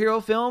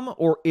superhero film,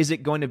 or is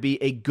it going to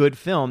be a good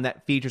film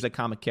that features a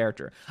comic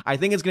character? I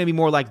think it's going to be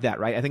more like that,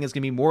 right? I think it's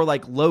going to be more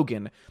like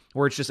Logan,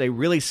 where it's just a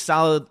really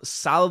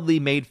solidly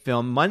made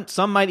film.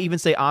 Some might even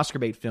say Oscar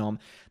bait film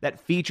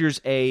that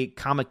features a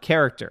comic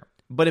character.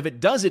 But if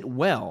it does it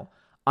well,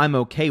 I'm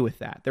okay with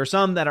that. There are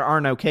some that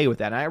aren't okay with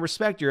that. And I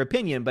respect your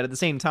opinion, but at the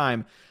same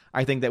time,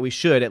 I think that we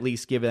should at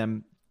least give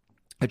them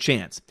a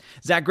chance.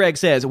 Zach Gregg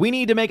says, we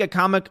need to make a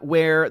comic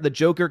where the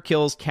Joker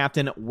kills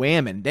Captain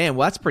Whammon. Damn,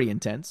 well, that's pretty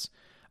intense.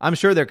 I'm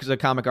sure there's a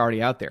comic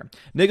already out there.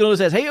 Nicola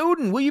says, hey,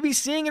 Odin, will you be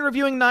seeing and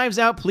reviewing Knives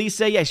Out? Please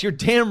say yes. You're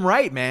damn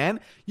right, man.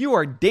 You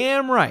are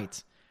damn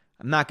right.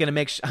 I'm going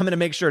to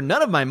make sure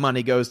none of my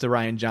money goes to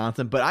Rian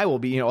Johnson, but I will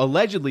be,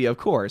 allegedly, of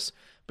course.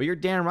 But you're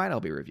damn right I'll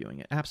be reviewing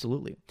it.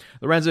 Absolutely.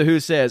 Lorenzo Who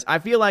says, I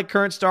feel like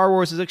current Star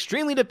Wars is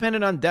extremely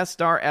dependent on Death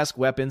Star-esque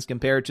weapons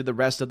compared to the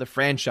rest of the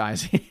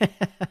franchise.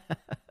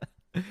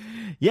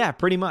 Yeah,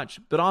 pretty much.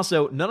 But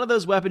also, none of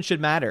those weapons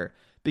should matter.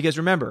 Because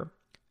remember,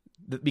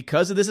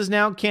 because This Is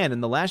Now canon,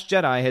 The Last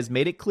Jedi has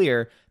made it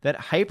clear that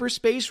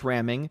hyperspace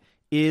ramming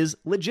is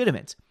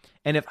legitimate.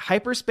 And if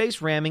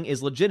hyperspace ramming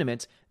is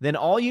legitimate, then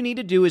all you need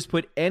to do is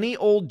put any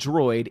old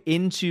droid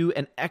into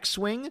an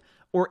X-Wing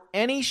or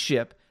any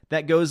ship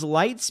that goes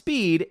light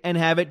speed and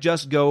have it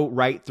just go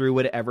right through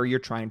whatever you're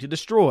trying to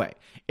destroy.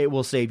 It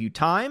will save you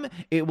time,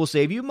 it will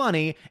save you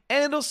money,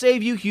 and it'll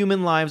save you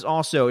human lives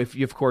also, if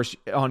you, of course,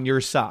 on your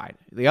side.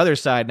 The other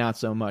side, not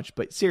so much,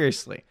 but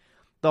seriously.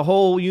 The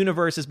whole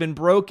universe has been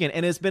broken,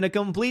 and it's been a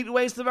complete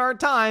waste of our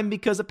time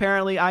because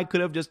apparently I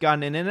could have just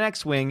gotten in an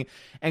X-Wing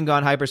and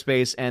gone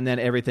hyperspace, and then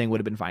everything would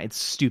have been fine. It's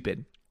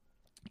stupid.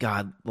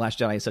 God, Last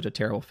Jedi is such a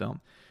terrible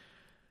film.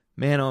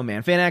 Man, oh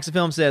man. Fanax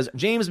Film says,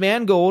 James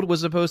Mangold was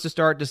supposed to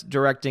start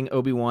directing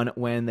Obi-Wan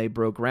when they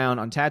broke ground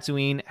on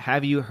Tatooine.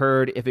 Have you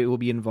heard if it will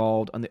be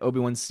involved on the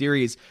Obi-Wan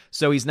series?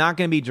 So he's not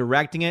going to be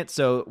directing it.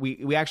 So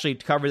we actually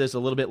covered this a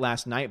little bit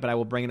last night, but I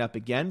will bring it up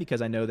again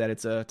because I know that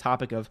it's a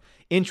topic of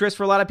interest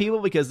for a lot of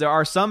people because there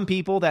are some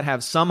people that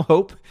have some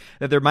hope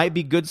that there might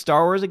be good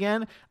Star Wars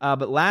again.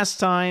 But last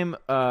time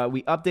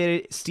we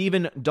updated,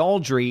 Stephen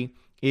Daldry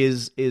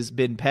is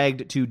been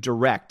pegged to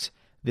direct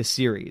this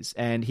series,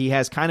 and he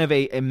has kind of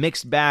a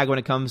mixed bag when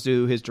it comes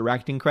to his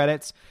directing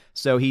credits.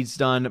 So he's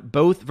done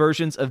both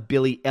versions of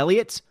Billy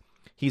Elliot.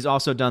 He's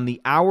also done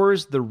The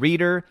Hours, The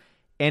Reader,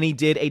 and he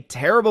did a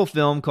terrible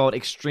film called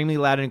Extremely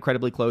Loud and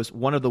Incredibly Close,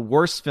 one of the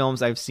worst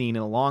films I've seen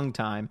in a long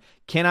time.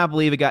 Cannot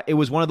believe it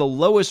was one of the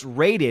lowest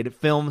rated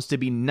films to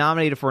be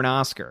nominated for an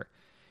Oscar.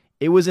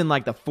 It was in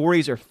like the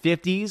 40s or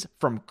 50s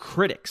from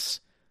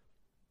critics,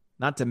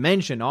 not to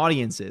mention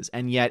audiences,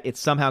 and yet it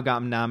somehow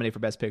got nominated for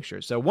Best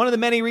Picture. So one of the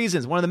many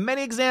reasons, one of the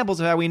many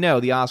examples of how we know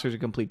the Oscars are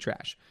complete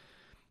trash.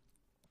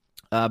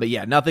 But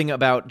yeah, nothing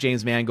about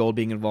James Mangold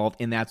being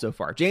involved in that so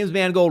far. James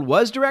Mangold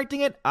was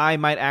directing it. I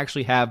might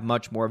actually have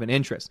much more of an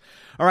interest.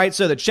 All right,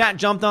 so the chat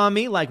jumped on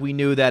me like we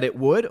knew that it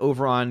would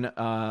over on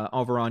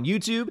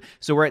YouTube.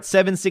 So we're at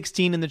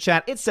 7:16 in the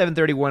chat. It's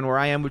 7:31 where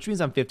I am, which means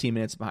I'm 15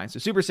 minutes behind. So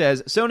Super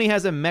says, Sony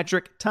has a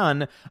metric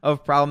ton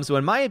of problems. So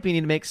in my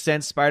opinion, it makes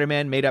sense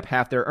Spider-Man made up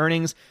half their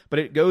earnings, but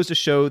it goes to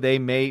show they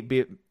may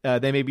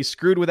be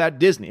screwed without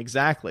Disney.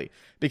 Exactly.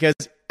 Because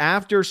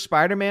after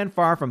Spider-Man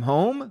Far From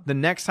Home, the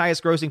next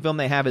highest grossing film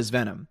they have is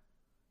Venom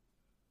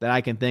that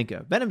I can think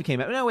of. Venom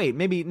came out.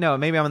 Maybe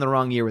I'm in the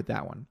wrong year with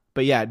that one.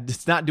 But yeah,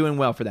 it's not doing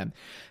well for them.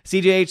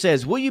 CJH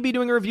says, will you be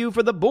doing a review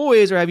for The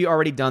Boys, or have you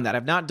already done that?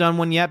 I've not done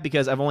one yet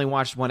because I've only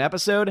watched one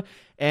episode,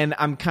 and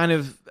I'm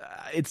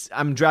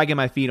I'm dragging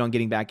my feet on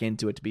getting back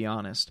into it, to be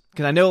honest.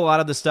 Because I know a lot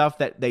of the stuff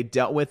that they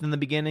dealt with in the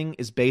beginning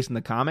is based in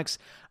the comics.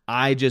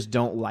 I just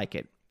don't like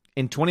it.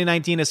 In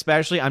 2019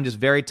 especially, I'm just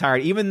very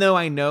tired, even though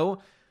I know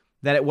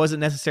that it wasn't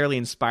necessarily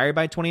inspired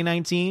by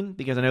 2019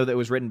 because I know that it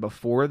was written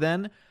before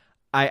then.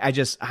 I'm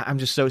just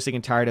so sick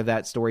and tired of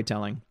that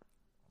storytelling.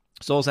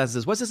 Soul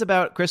says, what's this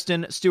about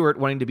Kristen Stewart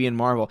wanting to be in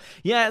Marvel?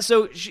 Yeah,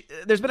 so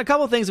there's been a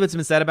couple of things that's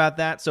been said about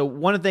that. So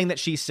one thing that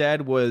she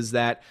said was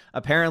that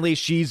apparently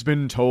she's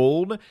been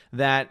told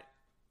that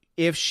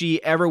if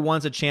she ever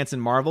wants a chance in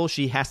Marvel,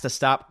 she has to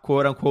stop,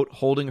 quote unquote,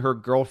 holding her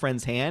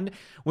girlfriend's hand,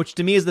 which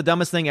to me is the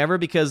dumbest thing ever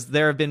because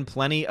there have been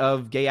plenty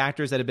of gay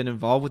actors that have been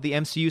involved with the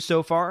MCU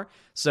so far.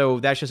 So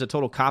that's just a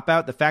total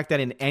cop-out. The fact that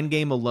in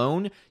Endgame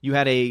alone, you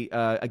had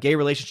a gay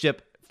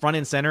relationship front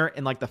and center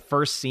in like the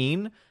first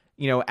scene,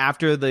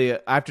 after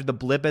the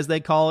blip, as they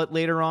call it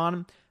later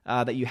on,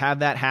 that you have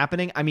that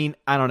happening. I mean,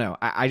 I don't know.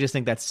 I just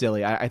think that's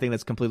silly. I think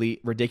that's completely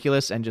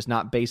ridiculous and just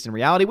not based in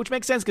reality, which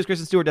makes sense because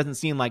Kristen Stewart doesn't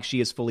seem like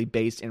she is fully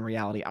based in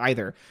reality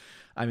either.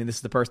 I mean, this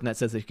is the person that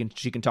says that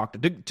she can talk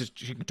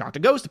to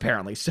ghosts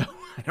apparently. So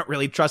I don't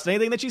really trust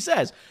anything that she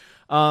says.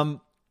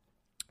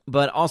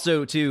 But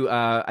also too,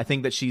 I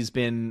think that she's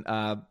been.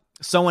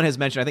 Someone has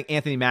mentioned, I think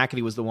Anthony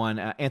Mackie was the one,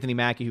 Anthony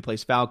Mackie, who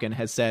plays Falcon,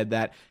 has said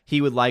that he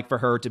would like for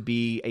her to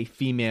be a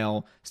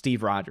female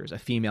Steve Rogers, a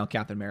female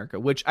Captain America,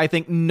 which I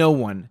think no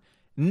one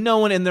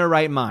in their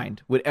right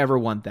mind would ever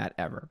want that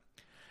ever.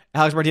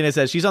 Alex Martinez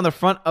says, she's on the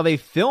front of a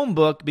film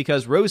book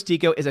because Rose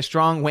Tico is a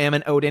strong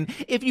whammon Odin.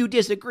 If you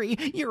disagree,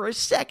 you're a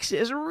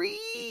sexist.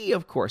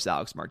 Of course,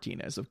 Alex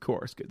Martinez. Of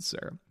course, good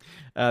sir.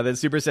 Then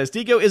Super says,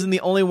 Tico isn't the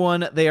only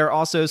one. They are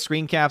also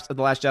screen caps of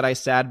The Last Jedi,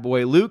 Sad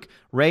Boy Luke,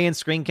 Rey, and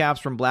screen caps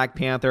from Black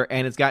Panther,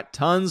 and it's got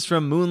tons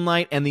from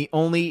Moonlight, and the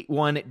only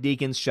one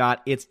Deacon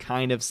shot. It's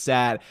kind of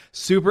sad.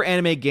 Super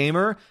Anime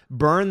Gamer,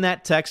 burn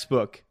that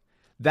textbook.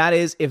 That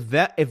is, if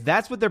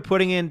that's what they're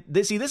putting in,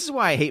 this is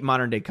why I hate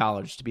modern day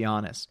college, to be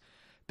honest,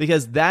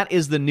 because that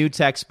is the new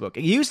textbook.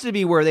 It used to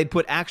be where they'd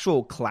put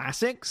actual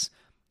classics,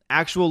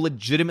 actual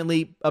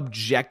legitimately,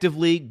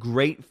 objectively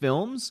great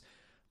films,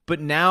 but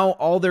now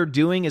all they're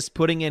doing is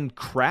putting in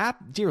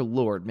crap. Dear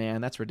Lord, man,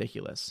 that's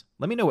ridiculous.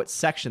 Let me know what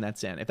section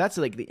that's in. If that's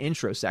like the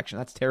intro section,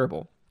 that's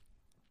terrible.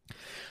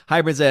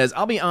 Hybrid says,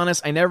 I'll be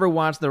honest, I never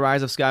watched the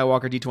Rise of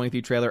Skywalker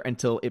D23 trailer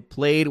until it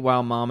played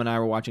while Mom and I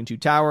were watching Two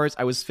Towers.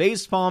 I was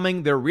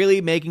face-palming. They're really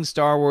making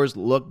Star Wars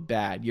look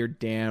bad. You're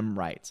damn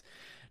right.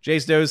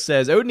 Jace Dose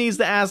says, Odin needs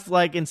to ask,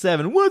 like in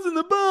 7, what's in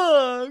the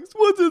box?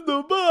 What's in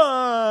the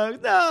box?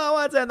 No,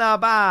 what's in the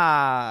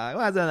box?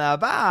 What's in the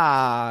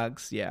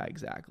box? Yeah,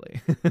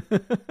 exactly.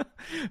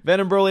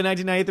 Venom Broly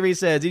 1993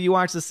 says, did you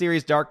watch the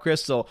series Dark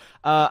Crystal?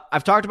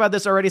 I've talked about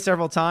this already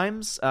several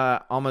times,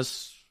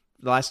 almost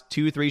the last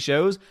 2-3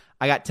 shows.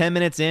 I got 10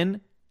 minutes in,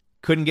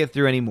 couldn't get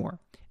through anymore.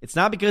 It's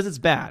not because it's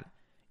bad.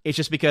 It's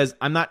just because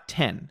I'm not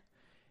 10.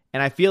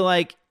 And I feel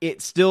like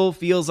it still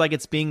feels like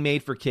it's being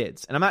made for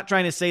kids. And I'm not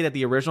trying to say that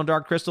the original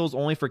Dark Crystal is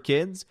only for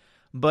kids,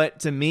 but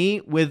to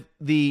me, with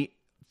the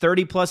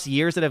 30 plus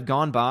years that have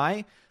gone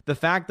by, the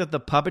fact that the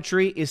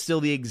puppetry is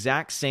still the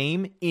exact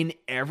same in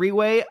every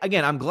way,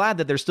 again, I'm glad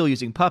that they're still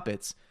using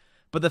puppets,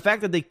 but the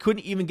fact that they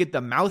couldn't even get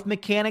the mouth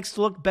mechanics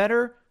to look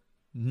better,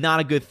 not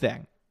a good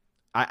thing.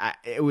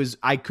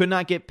 I could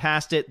not get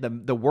past it.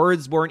 The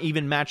words weren't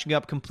even matching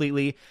up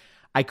completely.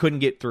 I couldn't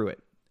get through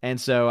it.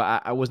 And so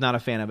I was not a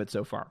fan of it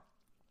so far.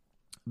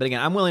 But again,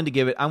 I'm willing to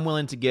give it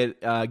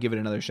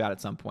another shot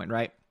at some point,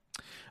 right?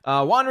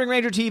 Wandering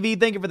Ranger TV,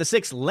 thank you for the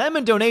 6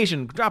 lemon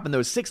donation. Dropping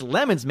those 6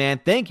 lemons, man.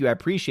 Thank you. I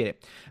appreciate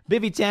it.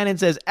 Bivy Tannen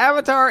says,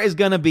 Avatar is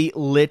going to be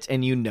lit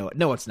and you know it.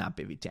 No, it's not,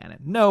 Bivy Tannen.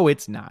 No,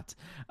 it's not.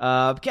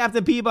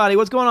 Captain Peabody,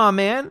 what's going on,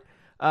 man?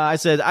 I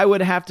said, I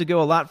would have to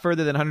go a lot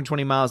further than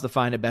 120 miles to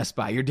find a Best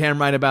Buy. You're damn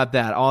right about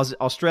that.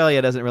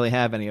 Australia doesn't really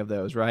have any of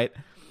those, right?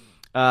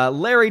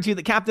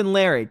 Captain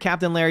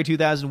Larry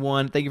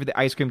 2001. Thank you for the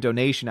ice cream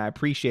donation. I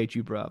appreciate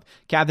you, bruv.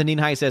 Captain Dean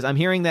High says, I'm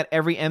hearing that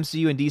every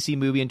MCU and DC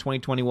movie in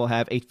 2020 will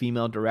have a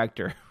female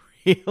director.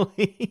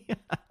 Really?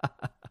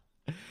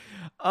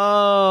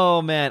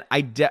 Oh man,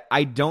 I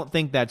don't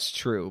think that's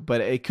true,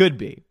 but it could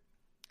be.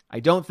 I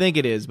don't think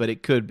it is, but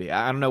it could be.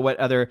 I don't know what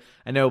other.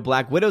 I know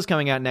Black Widow's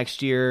coming out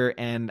next year,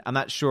 and I'm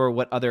not sure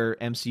what other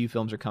MCU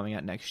films are coming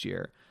out next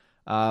year.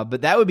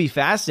 But that would be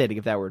fascinating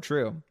if that were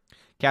true.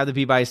 Captain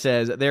Peabody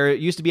says, there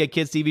used to be a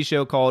kids' TV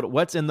show called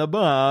What's in the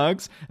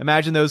Box.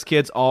 Imagine those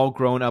kids all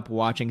grown up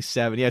watching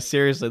 7. Yeah,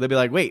 seriously. They'll be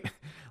like, wait,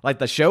 like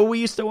the show we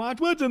used to watch?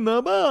 What's in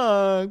the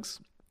box?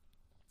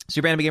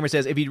 Super Anime Gamer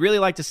says, if you'd really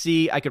like to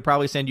see, I could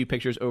probably send you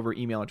pictures over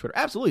email or Twitter.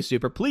 Absolutely,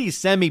 Super. Please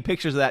send me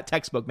pictures of that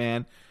textbook,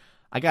 man.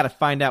 I got to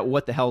find out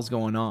what the hell's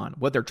going on,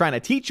 what they're trying to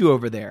teach you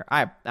over there.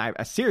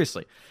 I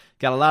seriously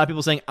got a lot of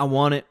people saying, I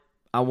want it.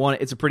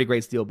 It's a pretty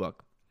great steelbook.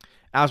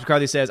 Alex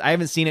McCarthy says, I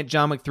haven't seen it,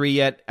 John Wick 3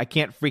 yet. I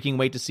can't freaking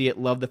wait to see it.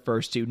 Love the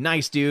first 2.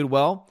 Nice, dude.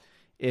 Well,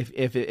 if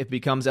it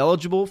becomes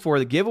eligible for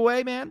the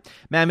giveaway, man.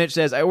 Mad Mitch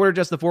says, I ordered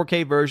just the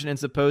 4K version and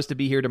supposed to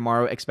be here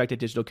tomorrow. Expect a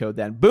digital code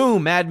then.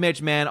 Boom, Mad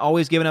Mitch, man.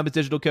 Always giving up his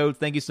digital code.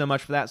 Thank you so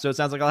much for that. So it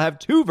sounds like I'll have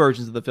 2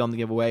 versions of the film to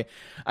give away.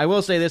 I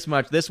will say this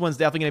much. This one's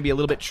definitely going to be a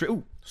little bit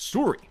true.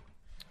 Sorry.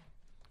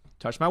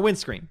 Touch my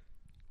windscreen.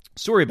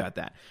 Sorry about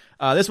that.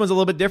 This one's a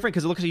little bit different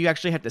because it looks like you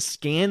actually have to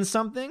scan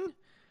something.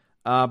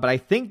 But I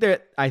think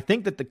that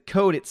the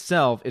code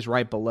itself is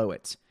right below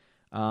it.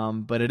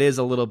 But it is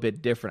a little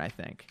bit different,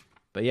 I think.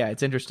 But yeah,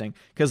 it's interesting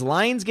because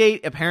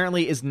Lionsgate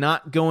apparently is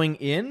not going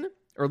in,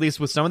 or at least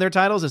with some of their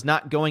titles, is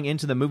not going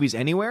into the movies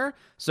anywhere.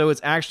 So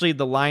it's actually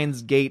the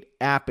Lionsgate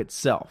app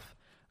itself,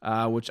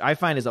 which I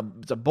find is a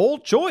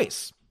bold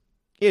choice.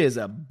 It is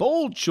a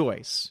bold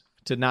choice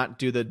to not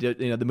do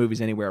the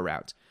movies anywhere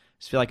route.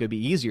 I just feel like it would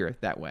be easier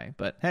that way.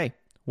 But hey,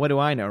 what do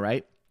I know,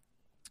 right?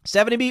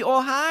 Stephanie B.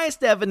 Oh, hi,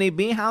 Stephanie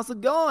B. How's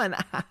it going?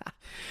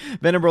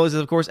 Venom Broly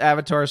says, of course,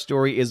 Avatar's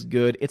story is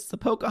good. It's the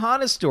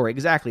Pocahontas story.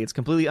 Exactly. It's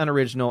completely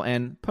unoriginal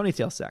and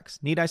ponytail sex.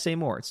 Need I say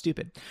more? It's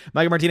stupid.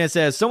 Michael Martinez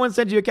says, someone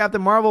sent you a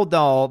Captain Marvel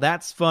doll.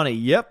 That's funny.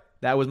 Yep.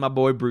 That was my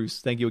boy, Bruce.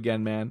 Thank you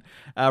again, man.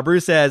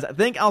 Bruce says, I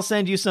think I'll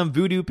send you some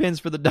voodoo pins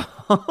for the doll.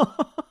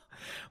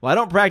 Well, I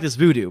don't practice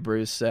voodoo,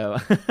 Bruce, so...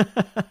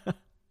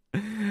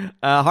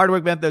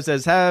 Hardwork Bentho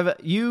says, have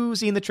you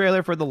seen the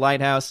trailer for The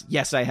Lighthouse?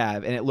 Yes, I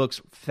have, and it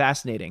looks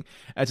fascinating.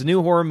 It's a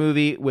new horror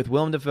movie with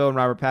Willem Dafoe and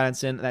Robert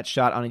Pattinson that's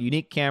shot on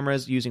unique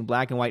cameras using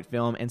black and white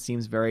film and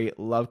seems very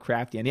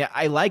Lovecraftian. Yeah,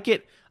 I like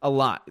it a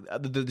lot.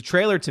 The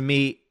trailer to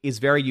me is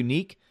very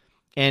unique,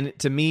 and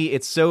to me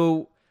it's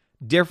so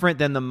different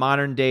than the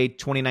modern day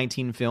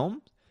 2019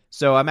 film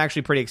So I'm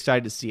actually pretty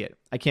excited to see it.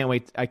 I can't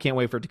wait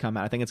for it to come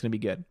out. I think it's going to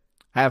be good.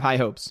 I have high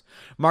hopes.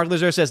 Mark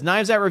Lazar says,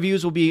 Knives Out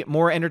reviews will be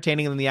more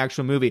entertaining than the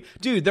actual movie.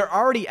 Dude, they're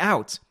already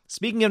out.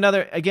 Speaking of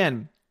another,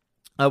 again,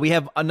 we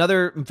have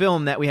another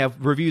film that we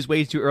have reviews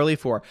way too early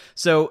for.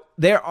 So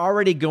they're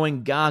already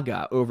going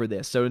gaga over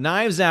this. So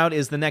Knives Out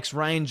is the next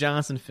Rian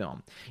Johnson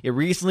film. It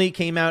recently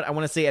came out, I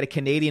want to say, at a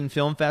Canadian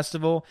film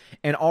festival,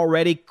 and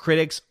already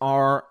critics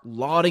are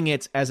lauding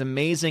it as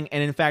amazing.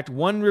 And in fact,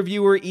 one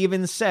reviewer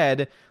even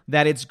said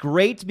that it's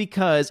great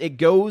because it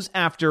goes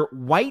after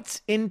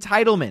white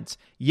entitlement.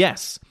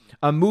 Yes,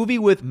 a movie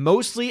with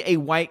mostly a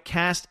white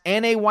cast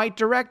and a white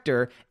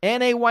director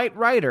and a white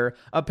writer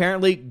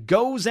apparently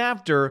goes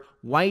after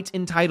white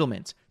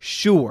entitlement.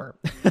 Sure.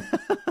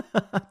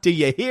 Do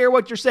you hear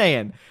what you're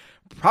saying?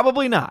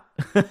 Probably not.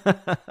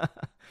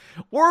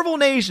 Orville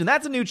Nation,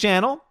 that's a new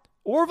channel.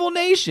 Orville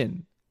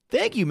Nation.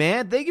 Thank you,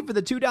 man. Thank you for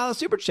the $2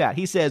 super chat.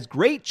 He says,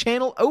 great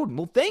channel, Odin.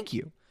 Well, thank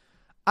you.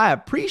 I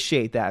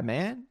appreciate that,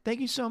 man. Thank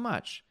you so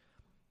much.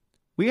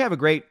 We have a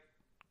great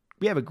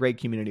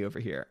community over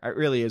here. It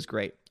really is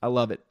great. I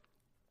love it.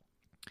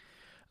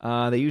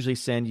 They usually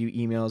send you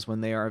emails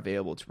when they are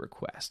available to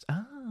request.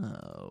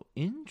 Oh,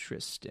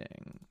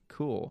 interesting.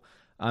 Cool.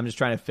 I'm just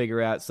trying to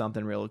figure out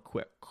something real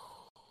quick.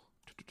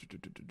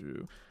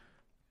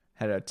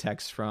 Had a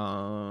text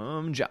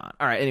from John.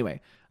 All right,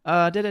 anyway.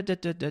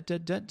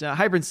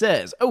 Hybrid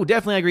says, oh,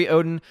 definitely agree,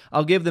 Odin.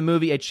 I'll give the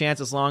movie a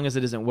chance as long as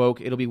it isn't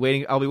woke. I'll be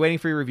waiting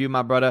for your review,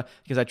 my brother,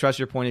 because I trust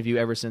your point of view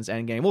ever since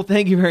Endgame. Well,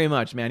 thank you very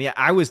much, man. Yeah,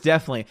 I was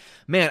definitely,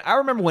 man, I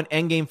remember when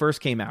Endgame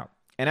first came out,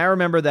 and I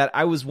remember that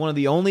I was one of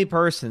the only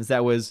persons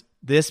that was,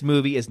 this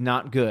movie is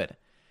not good.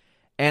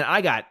 And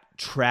I got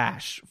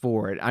trash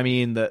for it. I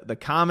mean, the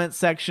comment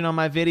section on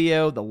my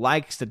video, the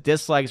likes to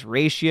dislikes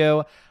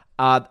ratio,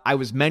 I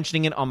was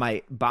mentioning it on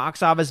my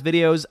box office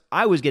videos.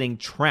 I was getting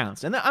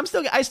trounced. And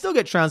I still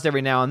get trounced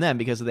every now and then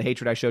because of the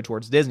hatred I show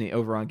towards Disney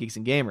over on Geeks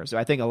and Gamers. So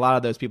I think a lot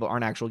of those people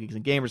aren't actual Geeks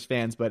and Gamers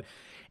fans, but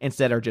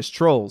instead are just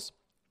trolls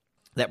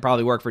that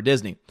probably work for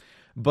Disney.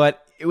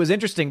 But it was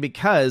interesting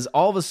because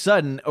all of a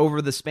sudden,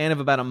 over the span of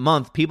about a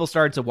month, people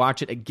started to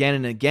watch it again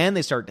and again.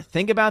 They started to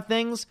think about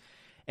things.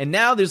 And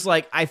now there's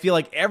I feel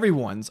like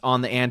everyone's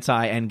on the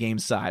anti-Endgame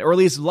side, or at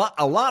least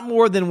a lot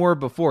more than were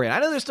before. And I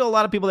know there's still a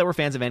lot of people that were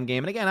fans of Endgame.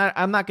 And again,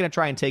 I'm not going to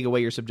try and take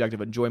away your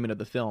subjective enjoyment of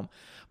the film,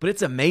 but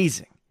it's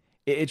amazing.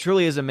 It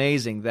truly is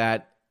amazing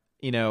that,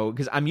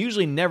 because I'm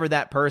usually never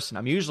that person.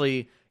 I'm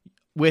usually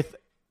with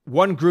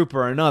one group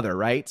or another,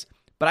 right?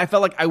 But I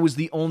felt like I was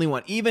the only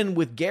one, even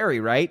with Gary,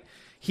 right?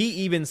 He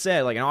even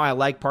said, I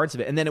like parts of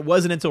it. And then it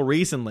wasn't until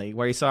recently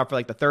where he saw it for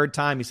the third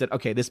time, he said,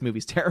 okay, this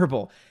movie's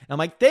terrible. And I'm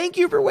like, thank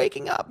you for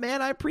waking up,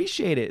 man. I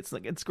appreciate it.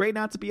 It's great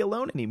not to be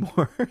alone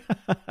anymore.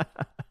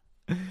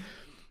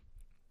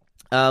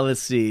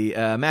 Let's see.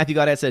 Matthew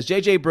Goddard says,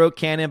 JJ broke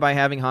canon by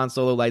having Han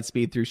Solo light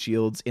speed through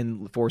shields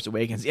in Force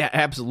Awakens. Yeah,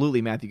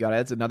 absolutely, Matthew Goddard.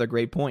 That's another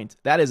great point.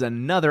 That is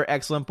another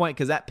excellent point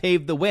because that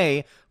paved the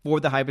way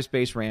for the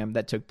hyperspace ram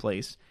that took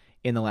place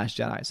in The Last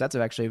Jedi. So that's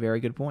actually a very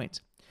good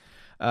point.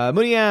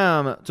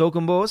 Muriam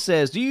Tokumbo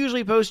says, do you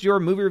usually post your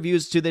movie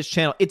reviews to this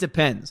channel? It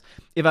depends.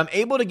 If I'm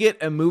able to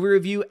get a movie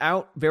review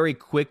out very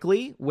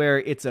quickly, where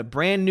it's a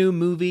brand new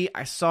movie,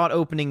 I saw it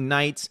opening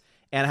night,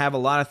 and I have a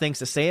lot of things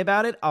to say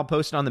about it, I'll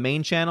post it on the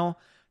main channel.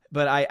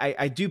 But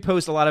I do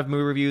post a lot of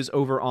movie reviews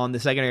over on the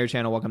secondary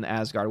channel, Welcome to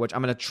Asgard, which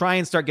I'm going to try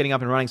and start getting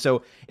up and running.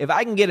 So if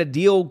I can get a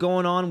deal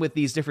going on with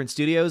these different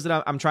studios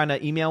that I'm trying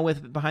to email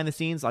with behind the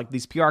scenes, like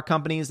these PR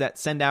companies that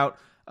send out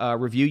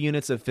review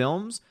units of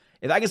films,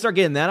 if I can start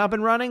getting that up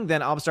and running,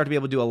 then I'll start to be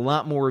able to do a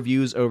lot more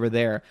reviews over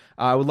there.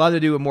 I would love to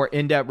do a more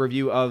in-depth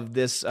review of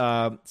this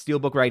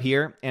Steelbook right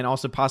here, and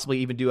also possibly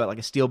even do a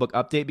Steelbook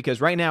update,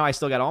 because right now I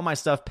still got all my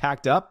stuff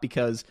packed up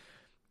because,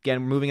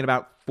 again, we're moving in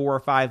about 4 or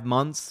 5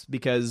 months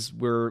because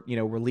we're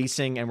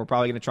releasing, and we're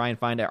probably going to try and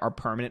find our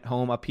permanent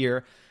home up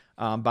here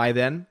by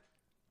then.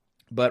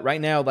 But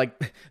right now,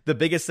 the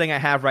biggest thing I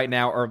have right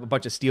now are a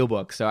bunch of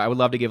Steelbooks, so I would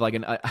love to give an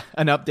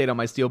update on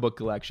my Steelbook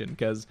collection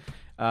because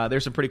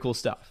there's some pretty cool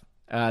stuff.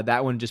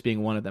 That one just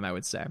being one of them, I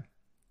would say.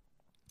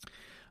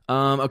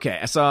 Okay,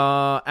 I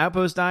saw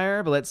Outpost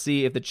Dyer, but let's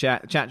see if the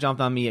chat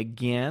jumped on me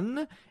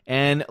again.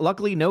 And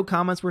luckily, no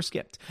comments were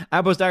skipped.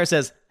 Outpost Dyer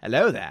says,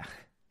 hello there.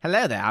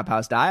 Hello there,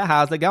 Outpost Dyer.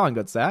 How's it going,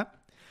 good sir?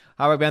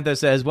 Howard Bantho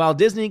says, while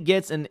Disney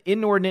gets an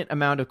inordinate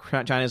amount of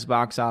China's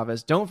box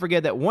office, don't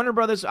forget that Warner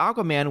Brothers'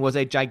 Aquaman was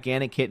a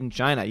gigantic hit in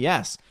China.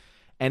 Yes.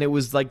 And it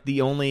was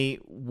the only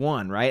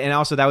one, right? And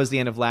also that was the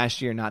end of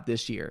last year, not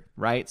this year,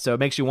 right? So it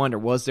makes you wonder,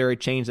 was there a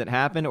change that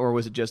happened, or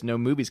was it just no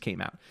movies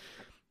came out?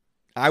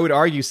 I would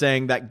argue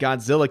saying that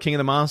Godzilla King of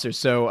the Monsters.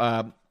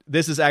 So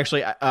this is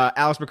actually,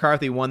 Alex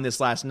McCarthy won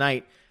this last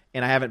night,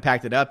 and I haven't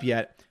packed it up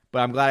yet, but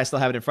I'm glad I still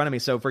have it in front of me.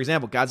 So for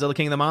example, Godzilla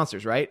King of the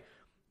Monsters, right?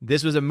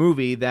 This was a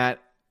movie that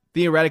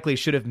theoretically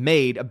should have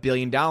made $1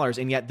 billion,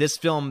 and yet this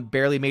film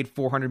barely made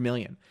 $400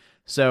 million.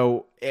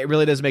 So it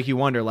really does make you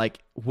wonder,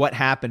 what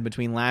happened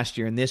between last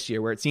year and this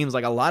year, where it seems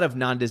like a lot of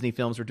non-Disney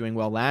films were doing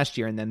well last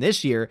year, and then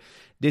this year,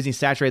 Disney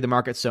saturated the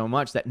market so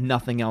much that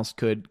nothing else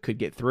could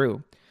get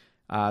through.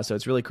 So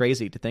it's really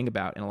crazy to think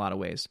about in a lot of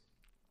ways.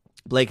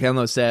 Blake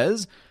Hemlow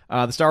says,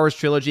 the Star Wars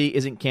trilogy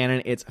isn't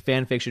canon. It's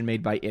fan fiction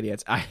made by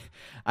idiots.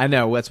 I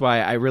know. That's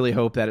why I really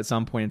hope that at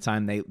some point in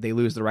time they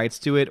lose the rights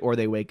to it or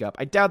they wake up.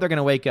 I doubt they're going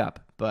to wake up,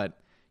 but,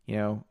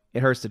 it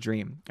hurts to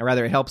dream. Or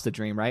rather, it helps to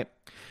dream, right?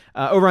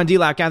 Over on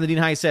DLAC, Captain Dean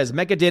High says,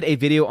 Mecca did a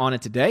video on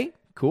it today.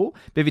 Cool.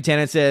 Biffy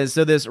Tennant says,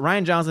 so this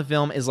Rian Johnson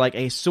film is like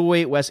a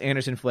soy Wes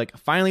Anderson flick.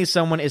 Finally,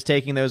 someone is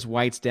taking those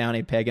whites down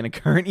a peg in a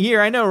current year.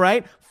 I know,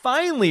 right?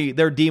 Finally,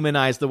 they're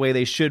demonized the way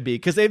they should be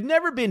because they've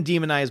never been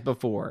demonized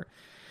before.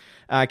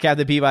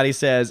 Captain Peabody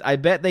says, I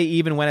bet they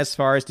even went as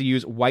far as to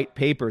use white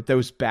paper.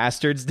 Those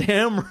bastards,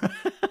 damn.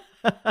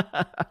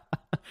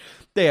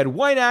 They had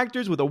white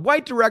actors with a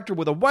white director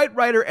with a white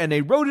writer, and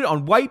they wrote it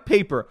on white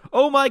paper.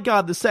 Oh my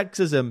God, the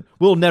sexism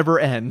will never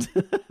end.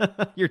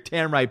 You're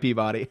damn right,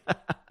 Peabody.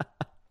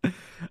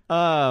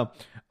 Oh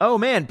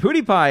man,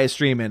 PewDiePie is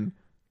streaming.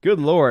 Good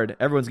Lord,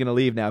 everyone's going to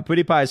leave now.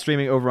 PewDiePie is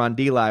streaming over on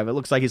DLive. It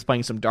looks like he's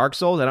playing some Dark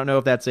Souls. I don't know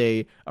if that's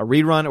a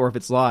rerun or if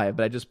it's live,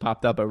 but it just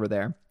popped up over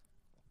there.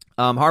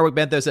 Harwick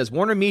Bentho says,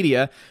 Warner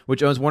Media,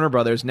 which owns Warner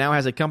Brothers, now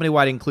has a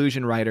company-wide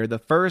inclusion writer. The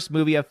first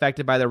movie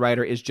affected by the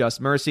writer is Just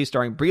Mercy,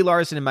 starring Brie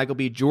Larson and Michael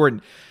B.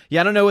 Jordan.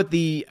 Yeah, I don't know what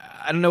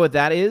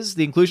that is.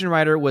 The inclusion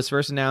writer was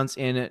first announced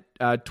in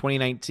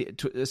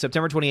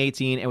September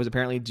 2018 and was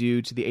apparently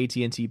due to the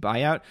AT&T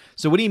buyout.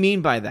 So what do you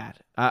mean by that?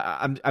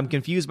 I'm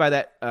confused by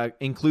that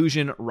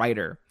inclusion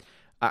writer.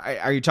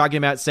 Are you talking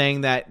about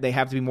saying that they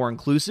have to be more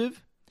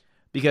inclusive?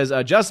 Because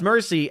Just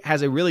Mercy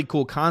has a really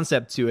cool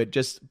concept to it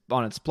just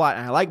on its plot.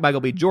 And I like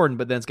Michael B. Jordan,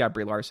 but then it's got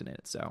Brie Larson in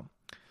it. So,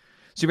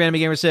 Super Anime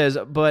Gamer says,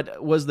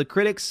 but was the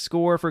critics'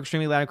 score for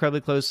Extremely Loud,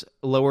 Incredibly Close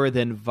lower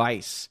than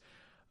Vice?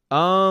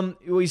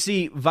 We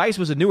see Vice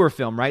was a newer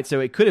film, right? So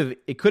it could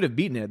have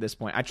beaten it at this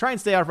point. I try and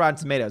stay off Rotten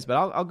Tomatoes, but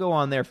I'll go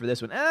on there for this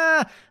one.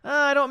 I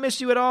don't miss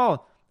you at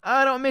all.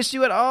 I don't miss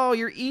you at all.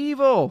 You're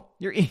evil.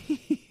 You're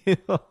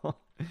evil.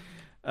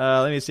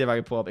 Let me see if I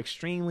can pull up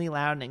Extremely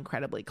Loud and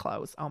Incredibly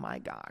Close. Oh my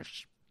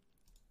gosh.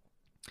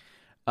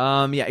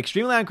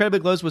 Extremely Loud and Incredibly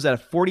Close was at a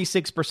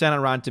 46%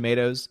 on Rotten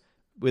Tomatoes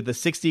with a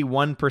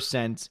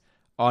 61%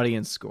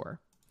 audience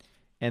score.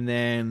 And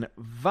then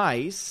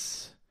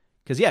Vice,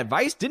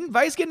 didn't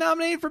Vice get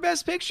nominated for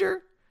Best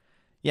Picture?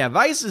 Yeah,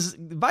 Vice was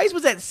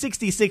at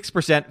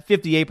 66%,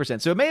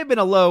 58%. So it may have been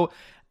a low,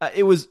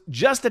 it was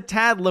just a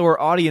tad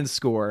lower audience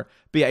score.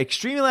 But yeah,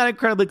 Extremely Loud and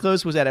Incredibly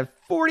Close was at a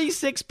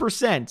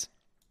 46%.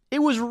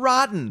 It was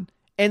rotten,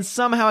 and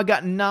somehow it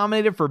got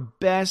nominated for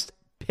Best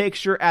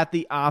Picture at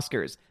the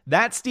Oscars.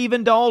 That's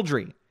Stephen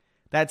Daldry.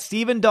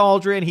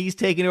 And he's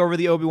taking over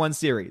the Obi-Wan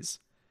series.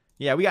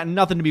 Yeah, we got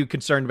nothing to be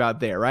concerned about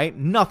there, right?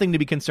 Nothing to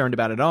be concerned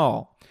about at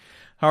all.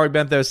 Howard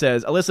Bentho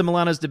says, Alyssa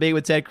Milano's debate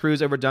with Ted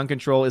Cruz over gun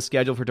control is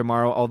scheduled for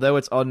tomorrow, although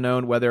it's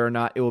unknown whether or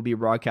not it will be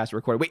broadcast or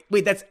recorded.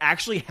 Wait, that's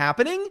actually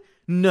happening?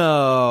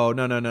 No.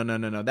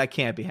 That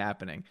can't be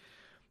happening.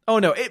 Oh,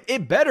 no,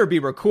 it better be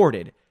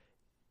recorded.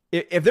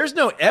 If there's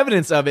no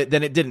evidence of it,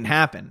 then it didn't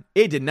happen.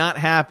 It did not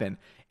happen.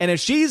 And if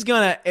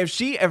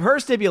her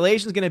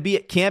stipulation is gonna be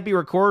it can't be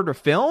recorded or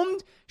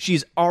filmed,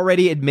 she's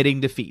already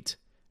admitting defeat.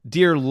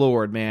 Dear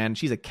Lord, man,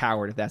 she's a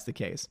coward if that's the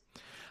case.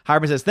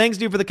 Harper says, thanks,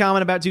 dude, for the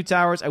comment about Two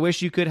Towers. I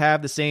wish you could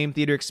have the same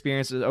theater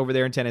experiences over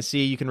there in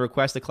Tennessee. You can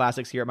request the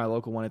classics here at my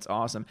local one. It's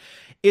awesome.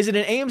 Is it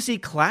an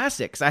AMC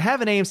Classics? I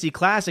have an AMC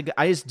Classic.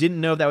 I just didn't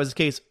know if that was the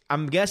case.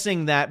 I'm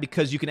guessing that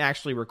because you can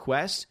actually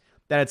request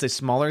that it's a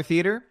smaller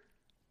theater.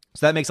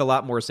 So that makes a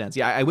lot more sense.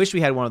 Yeah, I wish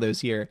we had one of those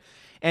here.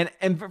 And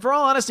for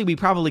all honesty, we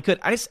probably could.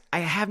 I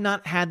have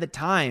not had the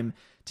time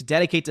to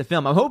dedicate to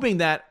film. I'm hoping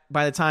that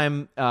by the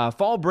time when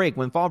fall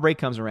break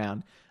comes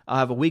around, I'll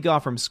have a week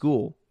off from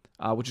school,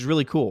 which is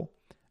really cool.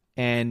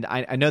 And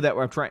I know that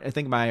I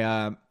think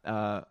my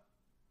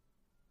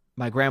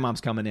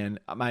grandmom's coming in.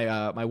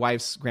 My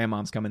wife's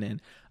grandmom's coming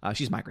in.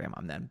 She's my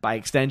grandmom then, by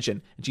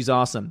extension, and she's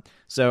awesome.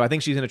 So I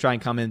think she's going to try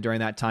and come in during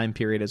that time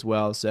period as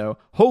well. So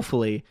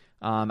hopefully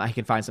I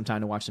can find some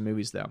time to watch some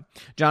movies, though.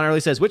 John Early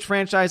says, which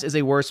franchise is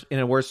in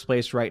a worse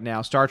place right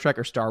now, Star Trek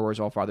or Star Wars,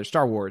 All Father?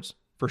 Star Wars.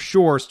 For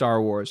sure,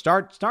 Star Wars.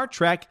 Star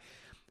Trek,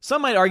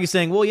 some might argue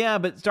saying, well, yeah,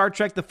 but Star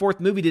Trek, the fourth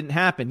movie didn't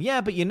happen.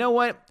 Yeah, but you know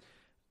what?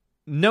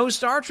 No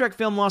Star Trek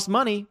film lost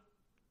money.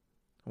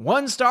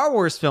 One Star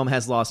Wars film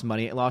has lost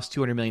money. It lost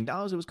 $200 million.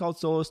 It was called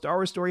Solo Star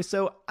Wars Story.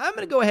 So I'm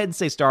going to go ahead and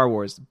say Star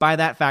Wars by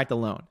that fact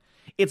alone.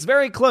 It's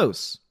very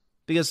close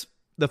because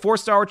the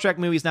fourth Star Trek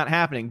movie is not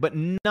happening, but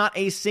not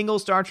a single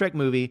Star Trek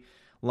movie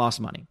lost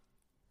money.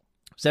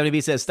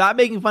 70B says, stop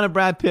making fun of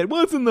Brad Pitt.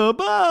 What's in the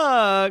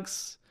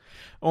box?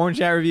 Orange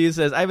Chat Review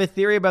says, I have a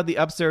theory about the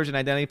upsurge in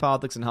identity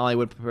politics in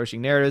Hollywood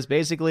pushing narratives.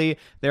 Basically,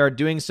 they are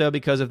doing so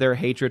because of their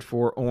hatred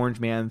for Orange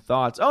Man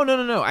thoughts. Oh,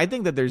 no. I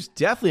think that there's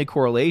definitely a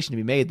correlation to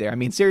be made there. I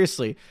mean,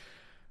 seriously,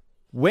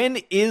 when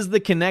is the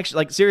connection?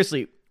 Like,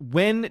 seriously,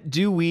 when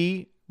do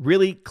we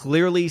really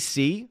clearly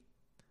see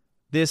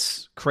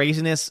this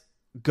craziness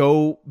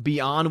go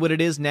beyond what it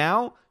is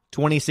now?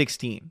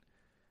 2016.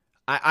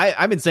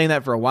 I've been saying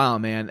that for a while,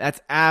 man.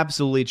 That's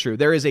absolutely true.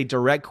 There is a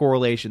direct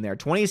correlation there.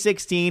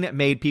 2016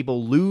 made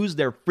people lose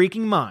their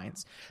freaking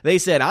minds. They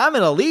said, I'm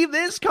going to leave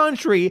this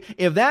country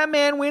if that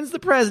man wins the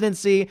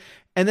presidency.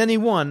 And then he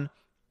won.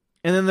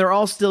 And then they're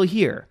all still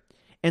here.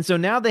 And so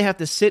now they have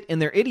to sit in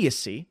their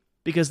idiocy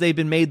because they've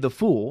been made the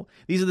fool.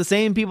 These are the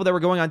same people that were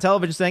going on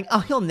television saying, oh,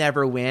 he'll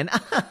never win.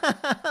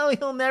 Oh,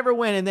 he'll never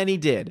win. And then he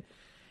did.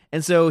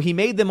 And so he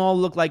made them all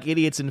look like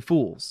idiots and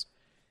fools.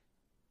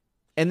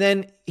 And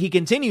then he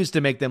continues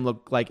to make them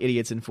look like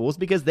idiots and fools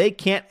because they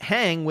can't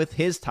hang with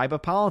his type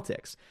of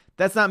politics.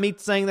 That's not me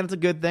saying that it's a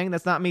good thing.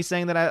 That's not me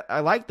saying that I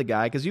like the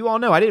guy, because you all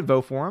know I didn't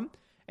vote for him.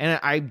 And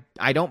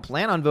I don't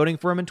plan on voting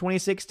for him in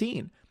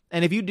 2016.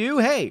 And if you do,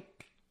 hey,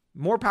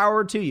 more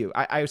power to you.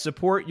 I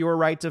support your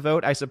right to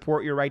vote. I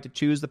support your right to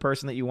choose the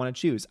person that you want to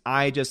choose.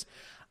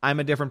 I'm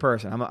a different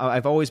person.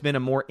 I've always been a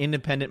more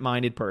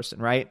independent-minded person,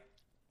 right?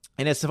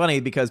 And it's funny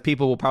because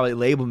people will probably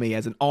label me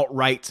as an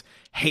alt-right,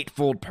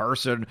 hateful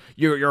person.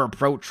 You're a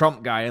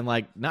pro-Trump guy. And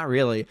like, not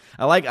really.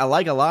 I like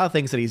a lot of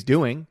things that he's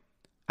doing.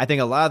 I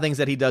think a lot of things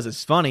that he does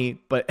is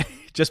funny, but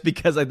just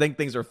because I think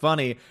things are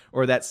funny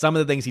or that some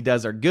of the things he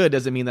does are good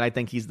doesn't mean that I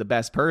think he's the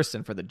best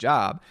person for the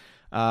job.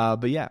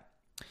 But yeah.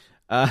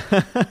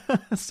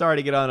 Sorry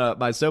to get on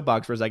my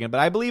soapbox for a second, but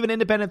I believe in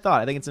independent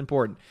thought. I think it's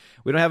important.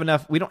 We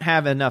don't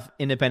have enough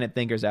independent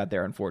thinkers out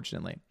there,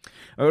 unfortunately.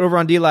 Over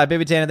on DLive,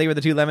 Baby Tan, thank you for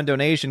the 2 lemon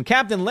donation.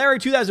 Captain Larry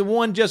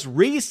 2001 just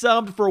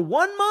resubbed for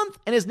 1 month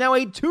and is now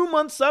a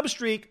 2-month sub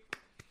streak.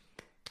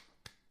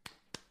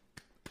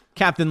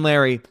 Captain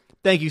Larry,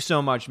 thank you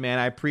so much, man.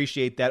 I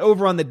appreciate that.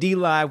 Over on the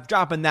DLive,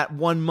 dropping that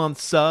 1-month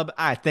sub.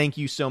 I thank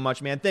you so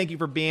much, man. Thank you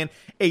for being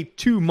a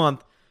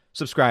 2-month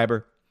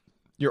subscriber.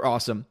 You're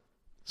awesome.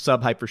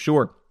 Sub hype for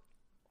sure.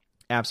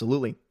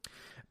 Absolutely.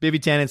 Bibi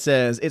Tannen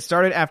says, it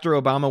started after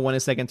Obama won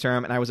his second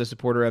term, and I was a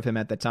supporter of him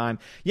at that time.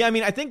 Yeah, I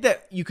mean, I think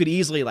that you could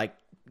easily, like,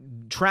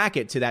 track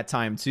it to that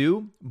time,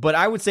 too. But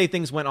I would say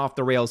things went off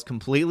the rails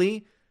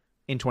completely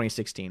in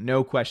 2016.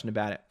 No question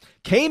about it.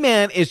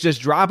 K-Man is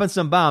just dropping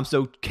some bombs.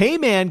 So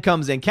K-Man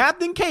comes in.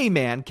 Captain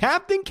K-Man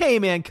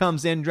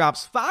comes in,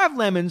 drops 5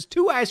 lemons,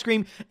 2 ice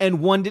cream,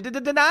 and 1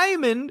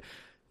 diamond.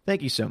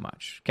 Thank you so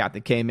much,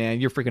 Captain K-Man.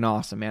 You're freaking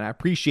awesome, man. I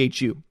appreciate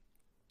you.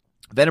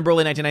 Venom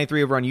Broly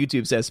 1993 over on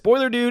YouTube says,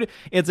 spoiler dude,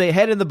 it's a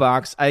head in the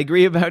box. I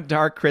agree about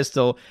Dark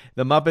Crystal.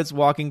 The Muppets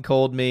walking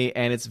cold me,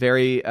 and it's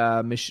very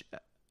machine.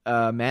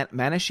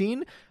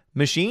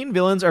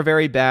 Villains are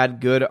very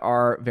bad. Good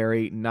are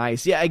very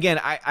nice. Yeah,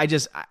 again,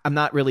 I'm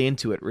not really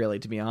into it, really,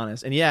 to be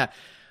honest. And yeah,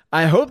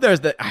 I'm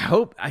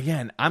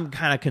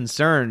kind of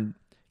concerned.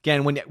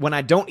 Again, when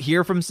I don't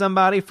hear from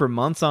somebody for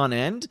months on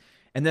end,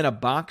 and then a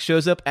box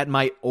shows up at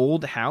my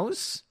old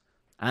house,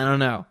 I don't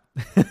know.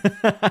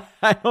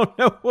 I don't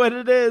know what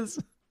it is.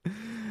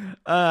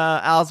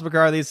 Alice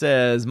McCarthy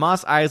says,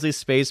 Mos Eisley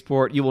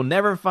Spaceport, you will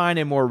never find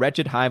a more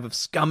wretched hive of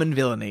scum and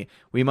villainy.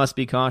 We must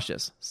be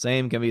cautious.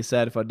 Same can be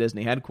said for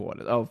Disney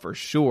headquarters. Oh, for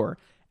sure.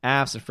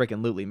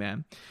 Abso-freaking-lutely,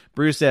 man.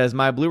 Bruce says,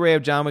 my Blu-ray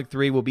of John Wick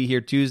 3 will be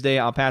here Tuesday.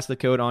 I'll pass the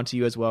code on to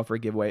you as well for a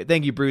giveaway.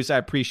 Thank you, Bruce. I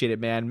appreciate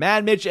it, man.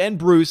 Mad Mitch and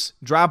Bruce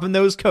dropping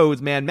those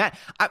codes, man.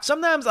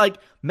 Sometimes, like,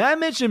 Mad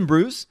Mitch and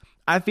Bruce,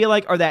 I feel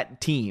like are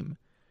that team.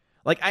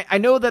 Like, I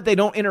know that they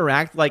don't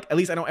interact, like, at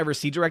least I don't ever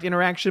see direct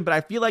interaction, but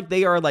I feel like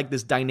they are, like,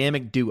 this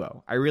dynamic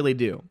duo. I really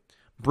do.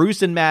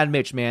 Bruce and Mad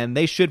Mitch, man,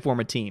 they should form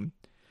a team.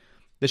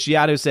 The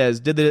Shiado says,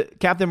 did the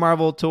Captain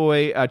Marvel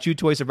toy, Chew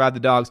toy survive the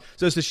dogs?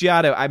 So it's the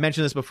Shiado, I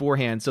mentioned this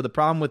beforehand. So the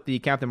problem with the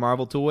Captain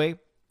Marvel toy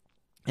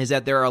is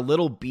that there are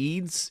little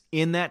beads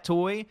in that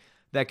toy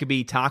that could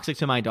be toxic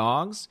to my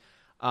dogs,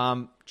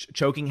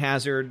 choking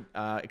hazard,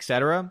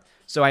 etc.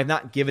 So I have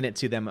not given it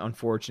to them,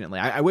 unfortunately.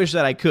 I wish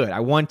that I could. I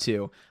want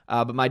to.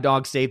 But my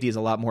dog's safety is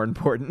a lot more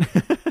important.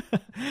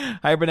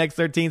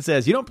 HyperNext13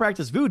 says, you don't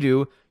practice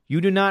voodoo. You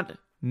do not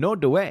know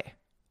the way.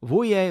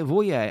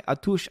 Voye,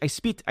 Atush,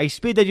 I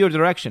spit in your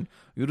direction.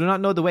 You do not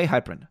know the way,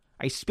 Hypern.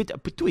 I spit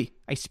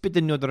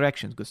in your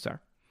direction, good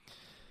star.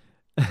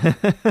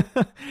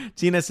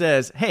 Tina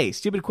says, hey,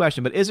 stupid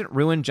question, but isn't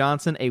Ruin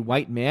Johnson a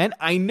white man?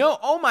 I know.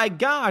 Oh my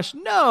gosh.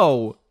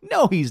 No,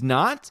 he's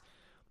not.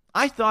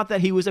 I thought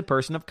that he was a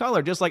person of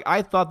color, just like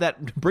I thought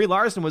that Brie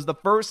Larson was the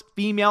first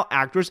female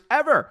actress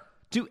ever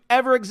to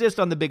ever exist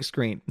on the big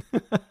screen.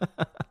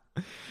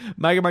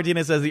 Micah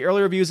Martinez says, the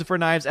early reviews for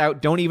Knives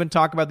Out don't even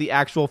talk about the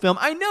actual film.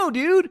 I know,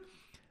 dude.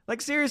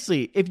 Like,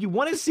 seriously, if you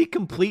want to see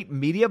complete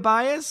media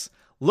bias,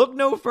 look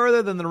no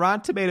further than the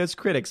Rotten Tomatoes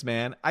critics,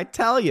 man. I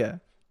tell you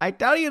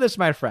this,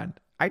 my friend.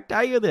 I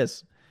tell you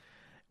this.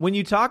 When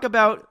you talk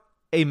about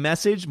a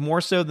message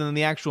more so than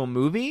the actual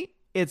movie,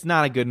 it's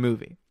not a good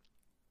movie.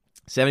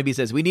 70B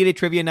says, we need a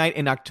trivia night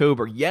in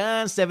October.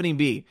 Yeah,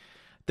 70B. I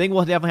think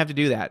we'll definitely have to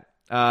do that.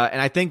 And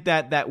I think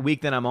that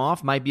week that I'm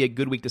off might be a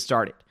good week to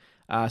start it.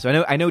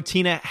 So I know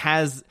Tina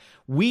has,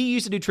 we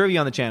used to do trivia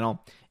on the channel,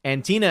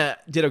 and Tina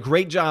did a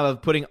great job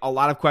of putting a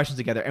lot of questions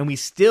together. And I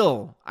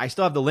still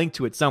have the link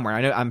to it somewhere.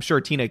 I'm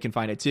sure Tina can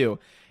find it too.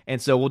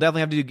 And so we'll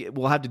definitely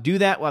have to do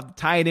that. We'll have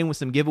to tie it in with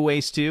some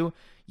giveaways too.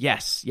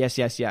 Yes,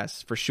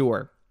 for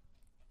sure.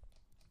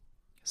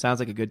 Sounds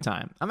like a good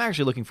time. I'm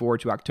actually looking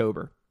forward to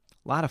October.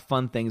 A lot of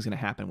fun things going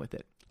to happen with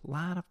it. A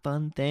lot of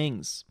fun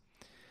things.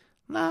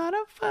 A lot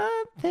of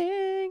fun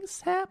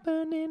things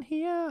happening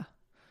here.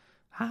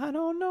 I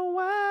don't know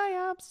why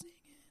I'm singing.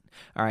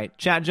 All right,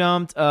 chat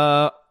jumped.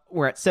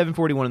 We're at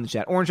 741 in the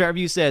chat. Orange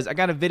Review says, I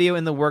got a video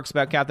in the works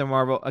about Captain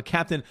Marvel, about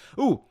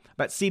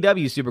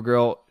CW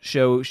Supergirl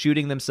show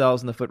shooting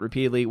themselves in the foot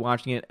repeatedly,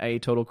 watching it a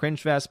total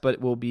cringe fest, but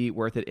will be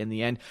worth it in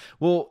the end.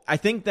 Well, I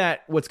think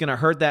that what's going to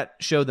hurt that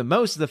show the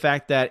most is the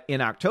fact that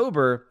in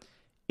October,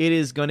 it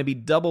is going to be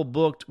double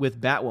booked with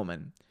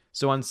Batwoman.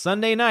 So on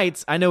Sunday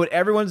nights, I know what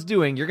everyone's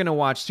doing. You're going to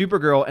watch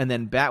Supergirl and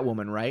then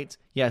Batwoman, right?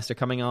 Yes, they're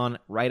coming on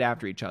right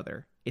after each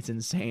other. It's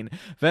insane.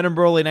 Venom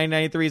Broly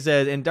 993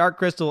 says, in Dark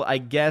Crystal, I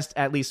guessed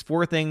at least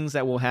 4 things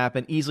that will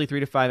happen, easily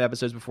 3 to 5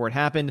 episodes before it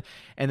happened,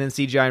 and then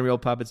CGI and real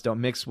puppets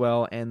don't mix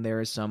well, and there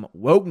is some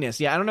wokeness.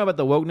 Yeah, I don't know about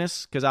the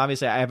wokeness, because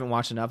obviously I haven't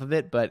watched enough of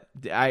it, but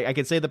I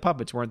could say the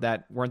puppets weren't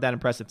that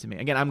impressive to me.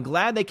 Again, I'm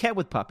glad they kept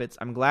with puppets.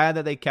 I'm glad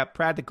that they kept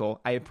practical.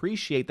 I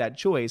appreciate that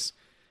choice.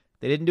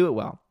 They didn't do it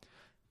well.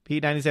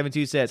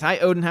 Pete972 says, hi,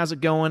 Odin, how's it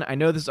going? I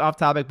know this is off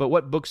topic, but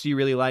what books do you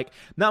really like?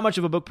 Not much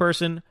of a book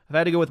person. I've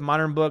had to go with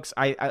modern books.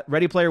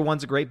 Ready Player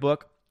One's a great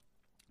book.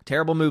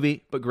 Terrible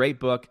movie, but great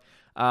book.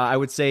 I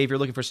would say if you're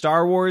looking for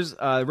Star Wars,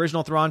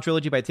 original Thrawn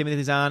trilogy by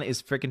Timothy Zahn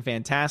is freaking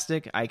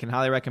fantastic. I can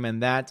highly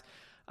recommend that.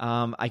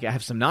 I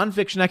have some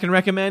nonfiction I can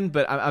recommend,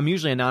 but I'm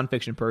usually a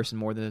nonfiction person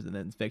more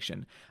than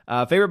fiction.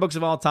 Favorite books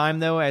of all time,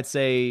 though, I'd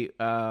say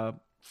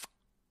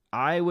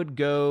I would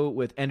go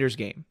with Ender's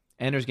Game.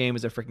 Ender's Game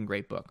is a freaking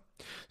great book.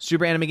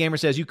 Super Anime Gamer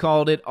says, you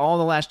called it. All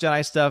the Last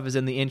Jedi stuff is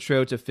in the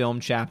intro to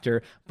film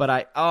chapter.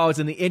 It's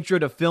in the intro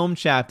to film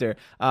chapter.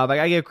 But I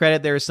gotta give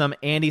credit. There's some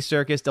Andy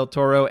Serkis, Del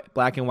Toro,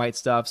 black and white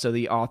stuff, so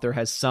the author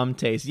has some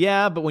taste.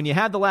 Yeah, but when you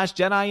have the Last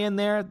Jedi in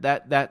there,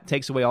 that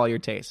takes away all your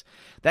taste.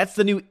 That's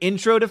the new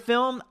intro to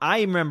film.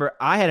 I remember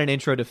I had an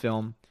intro to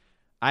film.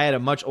 I had a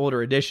much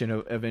older edition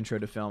of intro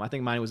to film. I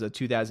think mine was a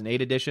 2008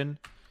 edition.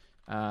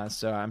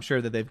 So I'm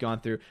sure that they've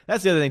gone through.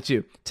 That's the other thing,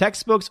 too.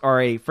 Textbooks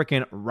are a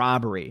freaking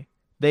robbery.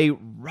 They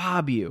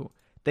rob you.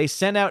 They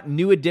send out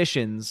new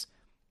editions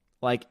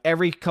like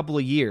every couple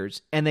of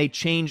years, and they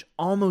change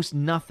almost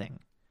nothing.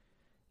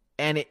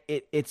 And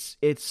it's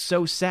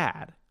so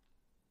sad.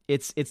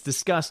 It's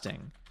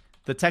disgusting.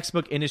 The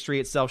textbook industry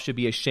itself should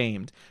be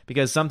ashamed,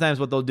 because sometimes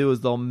what they'll do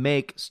is they'll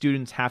make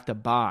students have to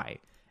buy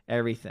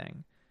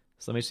everything.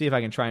 So let me see if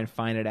I can try and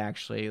find it,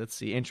 actually. Let's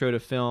see. Intro to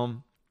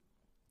Film.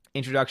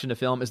 Introduction to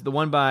Film is the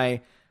one by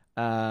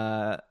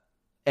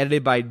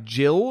edited by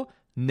Jill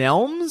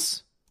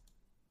Nelms.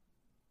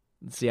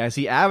 Let's see, I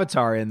see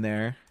Avatar in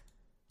there.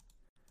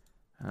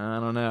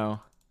 I don't know.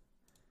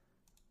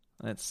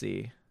 Let's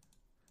see.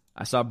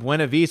 I saw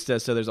Buena Vista,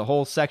 so there's a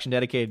whole section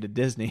dedicated to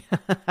Disney.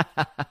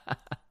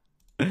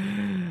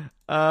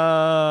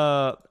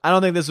 I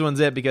don't think this one's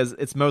it, because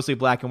it's mostly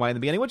black and white in the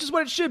beginning, which is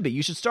what it should be.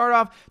 You should start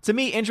off, to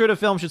me, intro to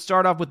film should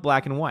start off with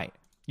black and white.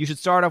 You should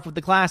start off with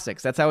the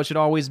classics. That's how it should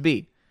always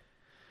be.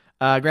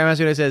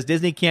 Grandmaster Yoda says,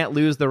 Disney can't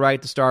lose the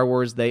right to Star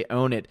Wars. They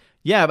own it.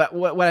 Yeah, but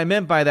what I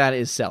meant by that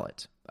is sell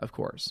it, of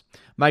course.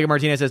 Michael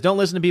Martinez says, don't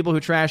listen to people who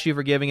trash you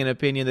for giving an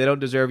opinion. They don't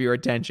deserve your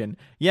attention.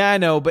 Yeah, I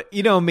know, but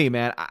you know me,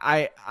 man.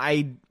 I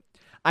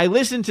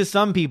listen to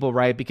some people,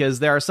 right? Because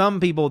there are some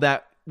people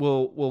that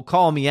will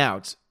call me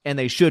out, and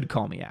they should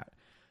call me out.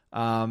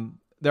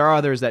 There are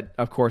others that,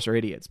 of course, are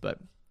idiots, but...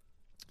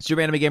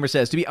 Super Anime Gamer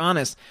says, to be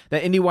honest,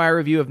 that IndieWire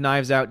review of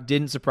Knives Out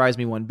didn't surprise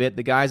me one bit.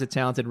 The guy's a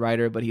talented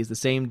writer, but he's the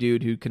same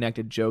dude who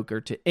connected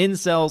Joker to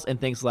incels and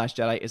thinks Last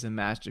Jedi is a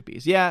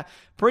masterpiece. Yeah,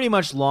 pretty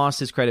much lost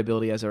his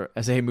credibility as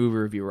a movie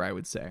reviewer, I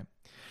would say.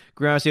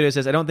 Grandma Studio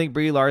says, I don't think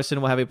Brie Larson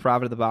will have a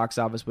profit at the box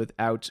office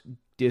without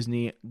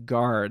Disney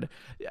Guard.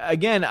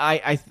 Again,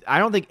 I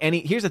don't think any...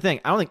 Here's the thing.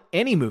 I don't think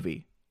any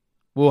movie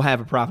will have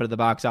a profit at the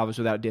box office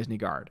without Disney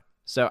Guard.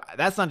 So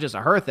that's not just a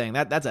her thing.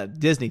 That's a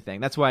Disney thing.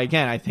 That's why,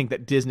 again, I think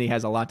that Disney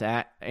has a lot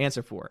to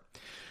answer for.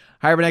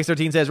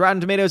 HyperX13 says, Rotten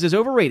Tomatoes is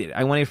overrated.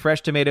 I want a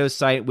fresh tomatoes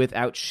site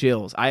without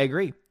shills. I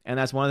agree. And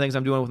that's one of the things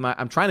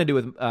I'm trying to do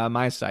with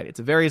my site.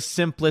 It's a very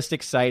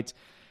simplistic site.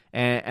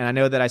 And I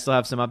know that I still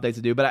have some updates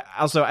to do. But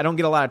I don't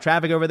get a lot of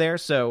traffic over there.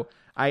 So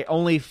I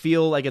only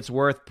feel like it's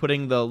worth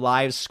putting the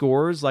live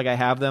scores like I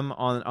have them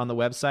on the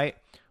website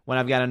when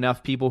I've got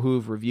enough people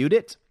who've reviewed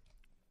it.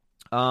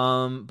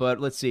 But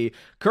let's see.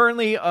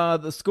 Currently,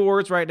 the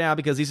scores right now,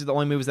 because these are the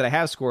only movies that I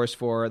have scores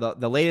for,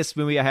 the latest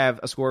movie I have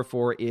a score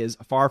for is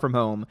Far From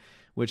Home,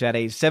 which had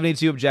a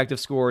 72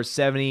 objective score,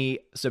 70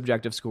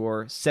 subjective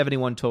score,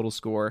 71 total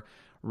score.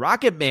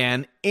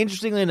 Rocketman,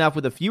 interestingly enough,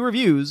 with a few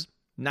reviews,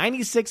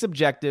 96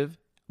 objective,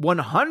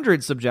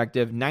 100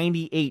 subjective,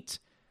 98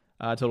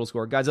 total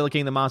score. Godzilla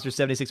King of the Monsters,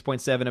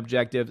 76.7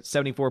 objective,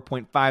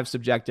 74.5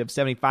 subjective,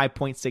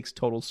 75.6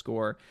 total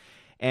score.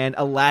 And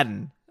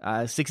Aladdin,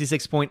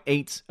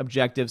 66.8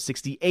 objective,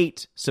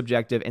 68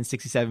 subjective, and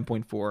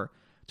 67.4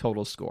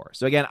 total score.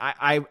 So again,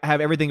 I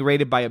have everything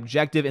rated by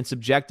objective and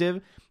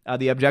subjective.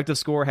 The objective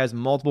score has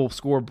multiple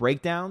score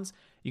breakdowns.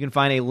 You can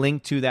find a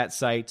link to that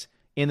site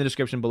in the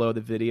description below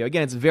the video.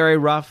 Again, it's very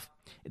rough.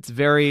 It's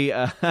very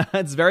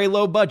it's very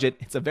low budget.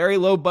 It's a very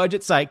low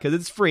budget site because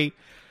it's free.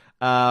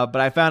 But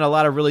I found a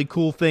lot of really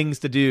cool things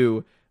to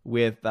do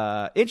with.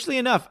 Interestingly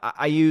enough,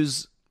 I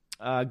use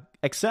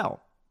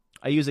Excel.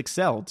 I use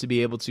Excel to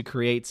be able to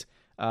create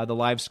the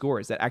live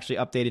scores that actually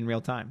update in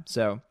real time.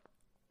 So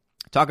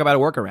talk about a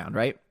workaround,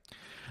 right?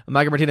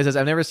 Michael Martinez says,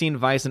 I've never seen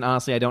Vice, and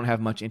honestly, I don't have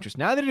much interest.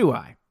 Neither do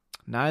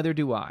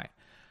I.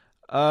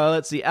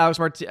 Let's see. Alex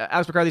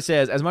McCarthy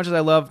says, as much as I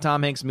love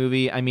Tom Hanks'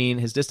 movie, I mean,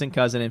 his distant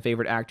cousin and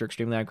favorite actor,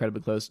 extremely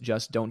incredibly close,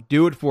 just don't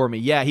do it for me.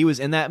 Yeah, he was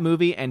in that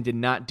movie and did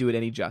not do it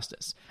any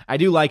justice. I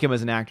do like him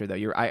as an actor,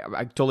 though.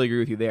 I totally agree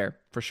with you there,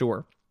 for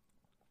sure.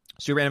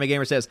 Super Anime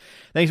Gamer says,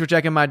 thanks for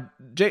checking my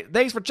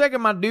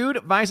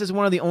dude. Vice is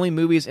one of the only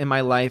movies in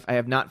my life I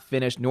have not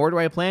finished, nor do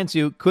I plan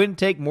to. Couldn't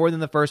take more than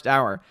the first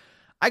hour.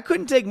 I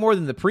couldn't take more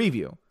than the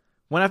preview.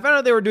 When I found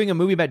out they were doing a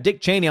movie about Dick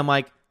Cheney, I'm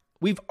like,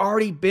 we've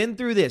already been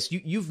through this.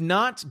 You've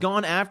not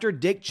gone after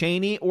Dick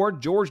Cheney or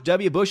George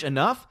W. Bush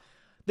enough.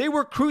 They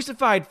were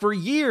crucified for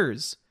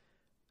years.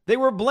 They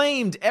were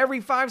blamed every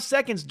 5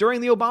 seconds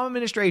during the Obama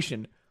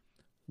administration.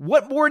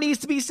 What more needs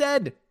to be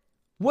said?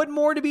 What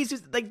more to be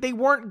said? Like, they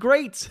weren't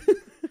great.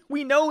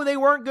 We know they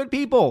weren't good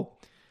people.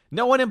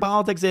 No one in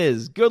politics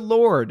is. Good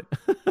Lord.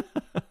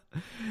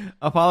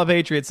 Apollo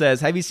Patriot says,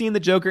 have you seen the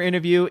Joker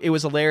interview? It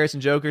was hilarious,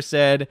 and Joker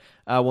said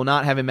will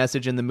not have a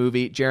message in the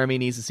movie. Jeremy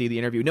needs to see the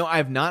interview. No, I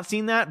have not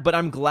seen that, but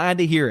I'm glad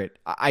to hear it.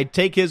 I'd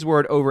take his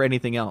word over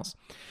anything else.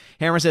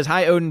 Hammer says,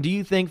 hi, Odin. Do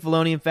you think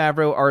Filoni and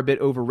Favreau are a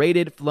bit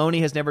overrated?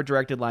 Filoni has never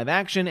directed live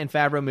action, and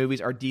Favreau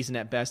movies are decent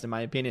at best, in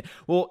my opinion.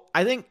 Well,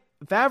 I think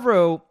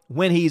Favreau,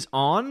 when he's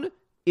on,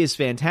 is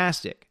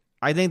fantastic.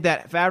 I think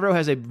that Favreau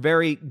has a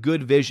very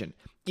good vision.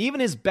 Even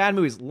his bad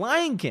movies,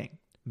 Lion King,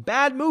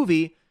 bad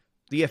movie.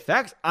 The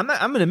effects, I'm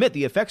going to admit,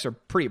 the effects are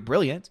pretty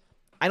brilliant.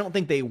 I don't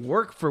think they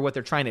work for what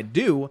they're trying to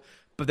do,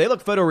 but they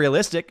look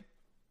photorealistic.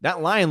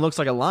 That lion looks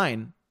like a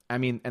lion. I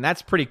mean, and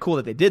that's pretty cool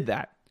that they did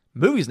that.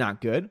 The movie's not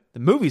good.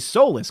 The movie's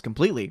soulless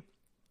completely.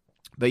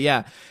 But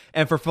yeah,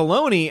 and for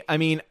Filoni, I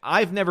mean,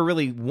 I've never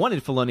really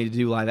wanted Filoni to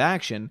do live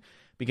action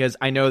because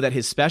I know that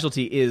his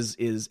specialty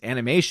is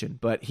animation,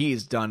 but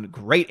he's done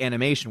great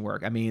animation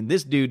work. I mean,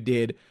 this dude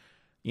did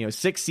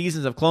 6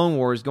 seasons of Clone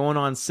Wars, going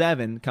on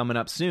 7 coming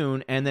up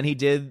soon, and then he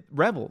did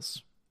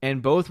Rebels.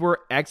 And both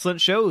were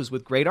excellent shows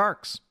with great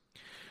arcs.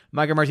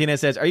 Michael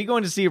Martinez says, are you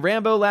going to see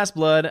Rambo Last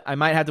Blood? I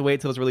might have to wait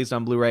till it's released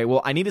on Blu-ray.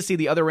 Well, I need to see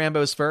the other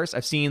Rambos first.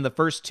 I've seen the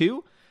first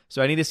 2,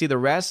 so I need to see the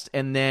rest,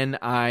 and then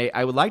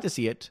I would like to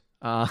see it.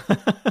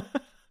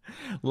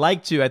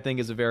 Like to, I think,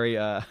 is a very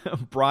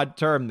broad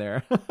term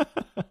there.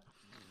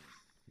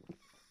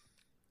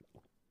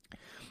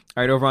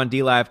 All right, over on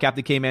DLive,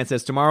 Captain K-Man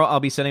says, tomorrow I'll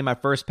be sending my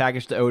first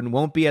package to Odin.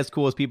 Won't be as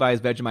cool as P-Buy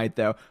Vegemite,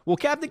 though. Well,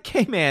 Captain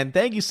K-Man,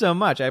 thank you so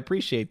much. I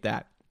appreciate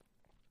that.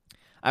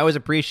 I always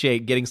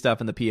appreciate getting stuff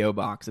in the P.O.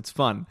 box. It's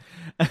fun.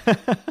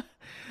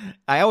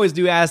 I always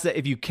do ask that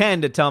if you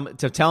can to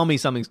tell me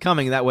something's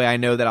coming. That way I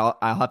know that I'll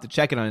have to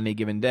check it on any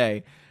given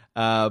day.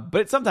 But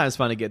it's sometimes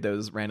fun to get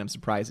those random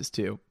surprises,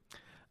 too.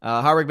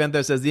 Harwick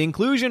Bentho says, the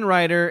inclusion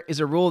rider is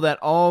a rule that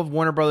all of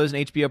Warner Brothers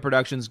and HBO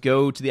productions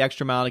go to the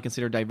extra mile to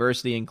consider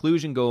diversity and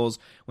inclusion goals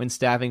when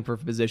staffing for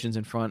positions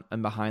in front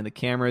and behind the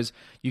cameras.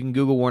 You can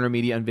Google Warner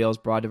Media unveils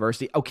broad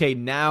diversity.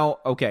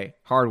 Okay,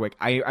 Hardwick.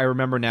 I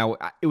remember now.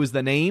 It was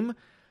the name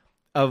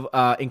of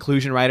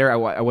inclusion rider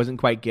I wasn't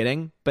quite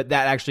getting, but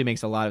that actually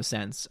makes a lot of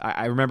sense.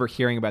 I remember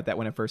hearing about that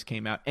when it first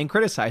came out and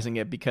criticizing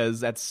it because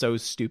that's so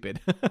stupid.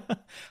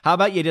 How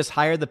about you just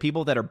hire the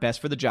people that are best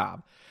for the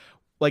job?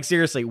 Like,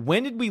 seriously,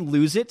 when did we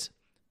lose it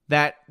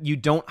that you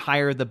don't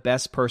hire the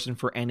best person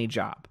for any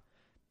job?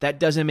 That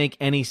doesn't make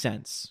any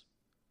sense.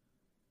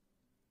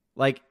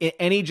 Like, in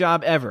any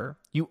job ever,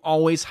 you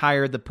always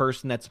hire the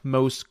person that's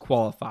most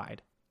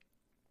qualified.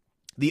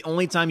 The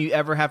only time you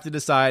ever have to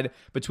decide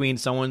between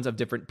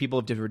people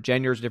of different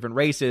genders, different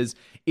races,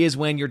 is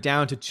when you're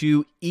down to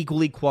 2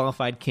 equally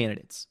qualified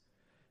candidates.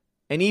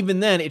 And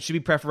even then, it should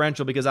be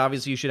preferential because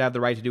obviously you should have the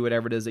right to do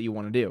whatever it is that you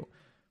want to do.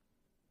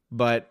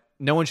 But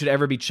no one should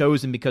ever be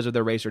chosen because of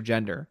their race or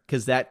gender.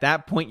 Because at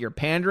that point, you're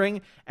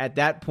pandering. At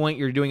that point,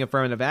 you're doing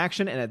affirmative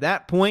action. And at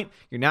that point,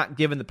 you're not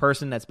giving the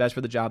person that's best for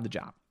the job.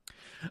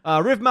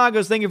 Riff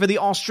Magos, thank you for the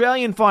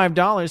Australian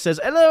 $5. Says,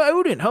 hello,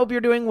 Odin. Hope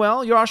you're doing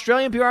well. Your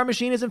Australian PR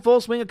machine is in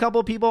full swing. A couple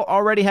of people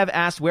already have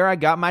asked where I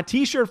got my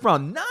t-shirt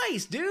from.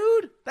 Nice,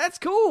 dude. That's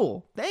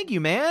cool. Thank you,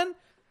 man.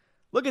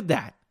 Look at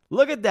that.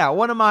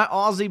 One of my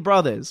Aussie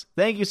brothers.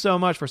 Thank you so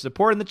much for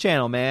supporting the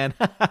channel, man.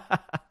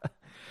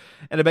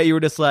 And I bet you were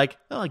just like,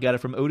 oh, I got it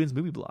from Odin's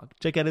Movie Blog.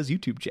 Check out his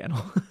YouTube channel.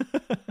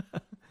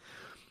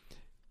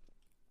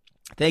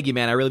 Thank you,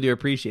 man. I really do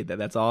appreciate that.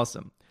 That's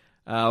awesome.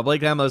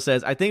 Blake Hamlo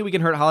says, I think we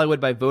can hurt Hollywood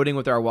by voting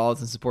with our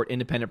wallets and support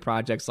independent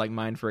projects like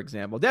mine, for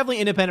example. Definitely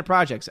independent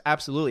projects.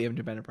 Absolutely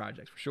independent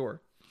projects, for sure.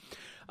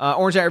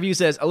 Orange Hat Review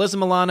says, Alyssa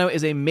Milano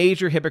is a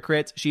major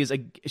hypocrite. She's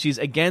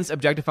against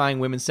objectifying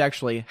women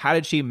sexually. How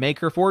did she make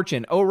her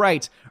fortune? Oh,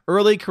 right.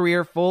 Early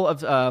career full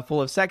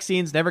of sex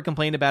scenes. Never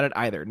complained about it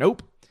either.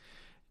 Nope.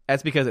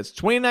 That's because it's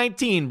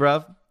 2019,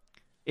 bruv.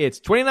 It's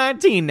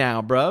 2019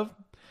 now, bruv.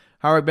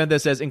 Howard Bentho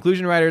says,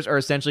 inclusion riders are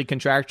essentially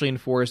contractually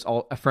enforced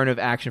affirmative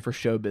action for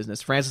show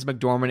business. Frances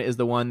McDormand is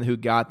the one who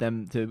got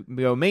them to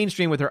go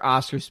mainstream with her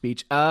Oscar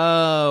speech.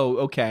 Oh,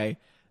 okay.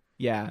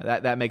 Yeah,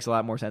 that makes a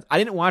lot more sense. I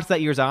didn't watch that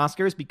year's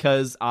Oscars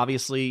because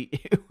obviously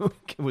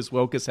it was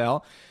woke as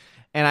hell.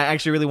 And I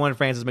actually really wanted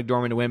Frances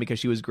McDormand to win because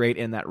she was great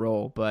in that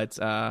role. But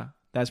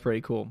that's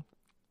pretty cool.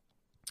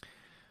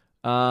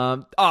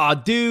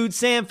 Dude,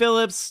 Sam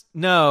Phillips.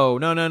 No.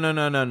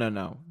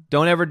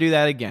 Don't ever do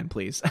that again,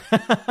 please.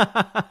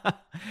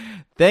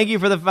 Thank you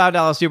for the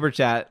 $5 super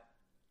chat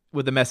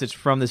with the message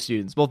from the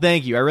students. Well,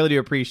 thank you. I really do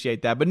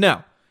appreciate that. But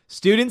no,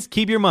 students,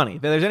 keep your money.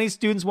 If there's any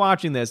students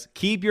watching this,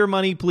 keep your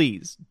money,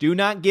 please. Do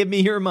not give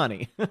me your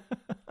money.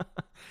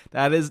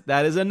 That is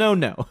a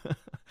no-no.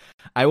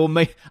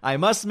 I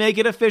must make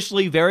it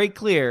officially very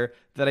clear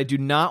that I do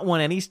not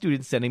want any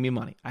students sending me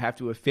money. I have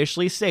to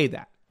officially say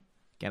that.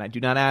 Again, I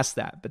do not ask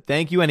that, but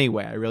thank you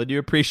anyway. I really do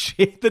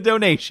appreciate the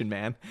donation,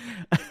 man.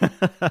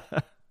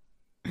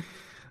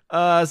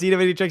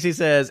 CW Trixie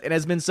says, it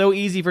has been so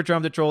easy for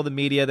Trump to troll the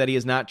media that he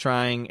is not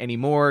trying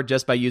anymore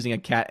just by using a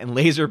cat and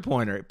laser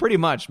pointer. Pretty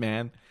much,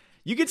 man.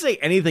 You could say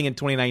anything in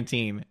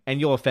 2019 and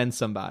you'll offend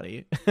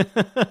somebody.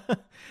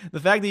 The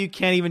fact that you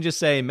can't even just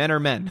say men are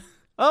men.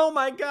 Oh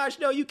my gosh,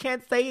 no, you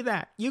can't say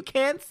that. You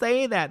can't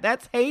say that.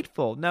 That's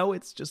hateful. No,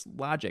 it's just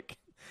logic.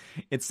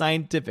 It's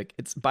scientific.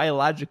 It's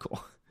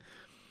biological.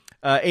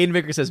 Aiden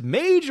Vicker says,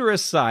 major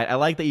aside. I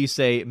like that you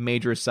say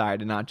major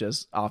aside and not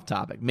just off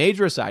topic.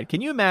 Major aside.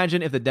 Can you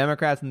imagine if the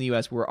Democrats in the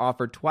U.S. were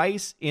offered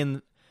twice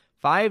in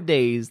 5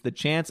 days the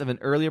chance of an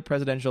earlier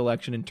presidential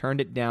election and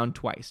turned it down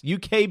twice?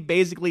 UK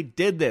basically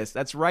did this.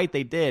 That's right,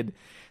 they did.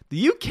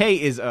 The UK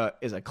is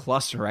a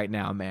cluster right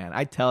now, man.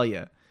 I tell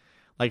you.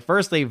 Like,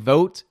 first they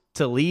vote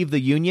to leave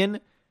the union,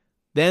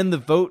 then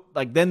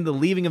then the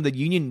leaving of the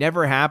union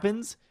never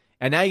happens.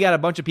 And now you got a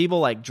bunch of people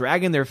like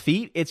dragging their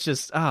feet. It's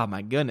just, oh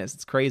my goodness,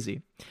 it's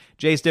crazy.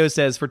 Jay Stowe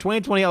says, for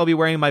 2020, I'll be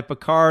wearing my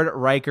Picard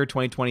Riker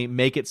 2020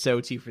 Make It So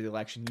tee for the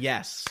election.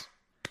 Yes.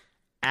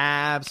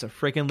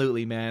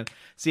 Abso-freaking-lutely, man.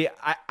 See,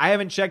 I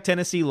haven't checked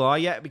Tennessee law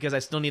yet because I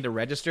still need to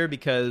register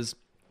because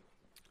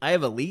I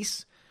have a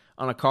lease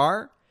on a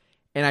car.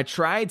 And I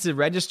tried to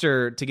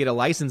register to get a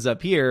license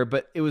up here,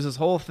 but it was this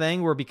whole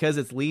thing where because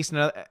it's leased,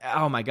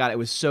 oh my God, it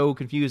was so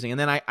confusing. And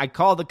then I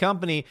called the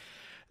company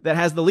that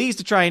has the lease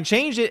to try and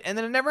change it, and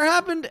then it never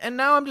happened, and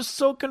now I'm just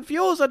so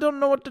confused. I don't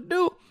know what to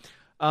do.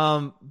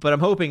 But I'm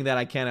hoping that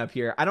I can up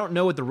here. I don't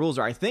know what the rules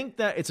are. I think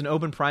that it's an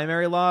open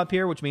primary law up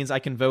here, which means I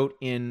can vote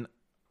in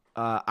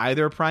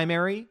either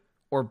primary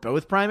or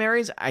both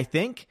primaries, I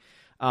think.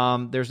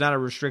 There's not a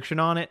restriction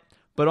on it.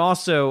 But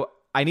also,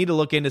 I need to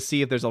look in to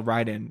see if there's a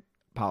write-in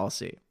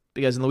policy.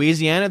 Because in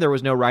Louisiana, there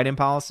was no write-in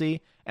policy,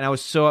 and I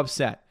was so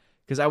upset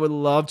because I would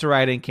love to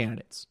write in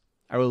candidates.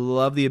 I would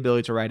love the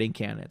ability to write in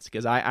candidates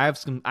because I have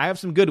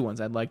some good ones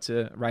I'd like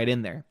to write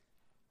in there.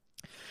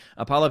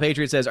 Apollo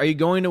Patriot says, are you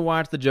going to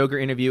watch the Joker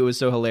interview? It was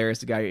so hilarious,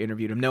 the guy who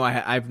interviewed him. No,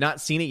 I've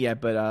not seen it yet,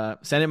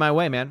 but send it my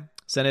way, man.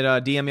 Send it,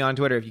 DM me on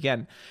Twitter if you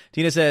can.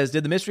 Tina says,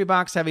 did the mystery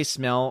box have a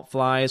smell?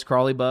 Flies,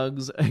 crawly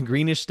bugs,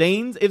 greenish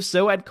stains? If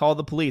so, I'd call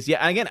the police.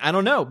 Yeah, again, I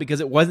don't know because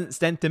it wasn't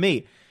sent to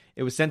me.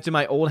 It was sent to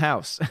my old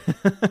house.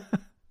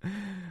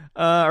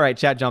 All right,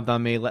 chat jumped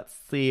on me. Let's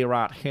see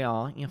right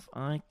here if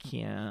I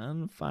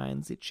can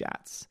find the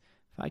chats.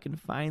 If I can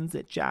find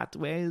the chat.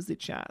 Where's the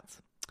chat?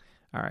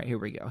 All right, here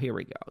we go.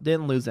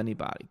 Didn't lose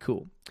anybody.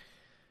 Cool.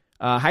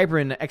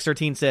 Hyperin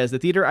X13 says, the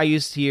theater I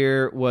used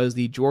here was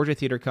the Georgia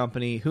Theater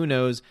Company. Who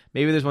knows?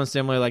 Maybe there's one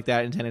similar like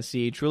that in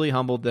Tennessee. Truly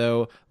humbled,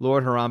 though.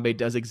 Lord Harambe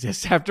does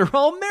exist after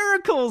all.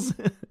 Miracles!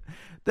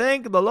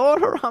 Thank the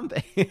Lord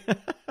Harambe.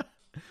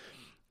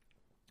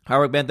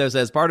 Howard Bentho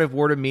says, part of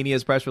Warner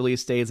Media's press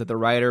release states that the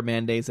writer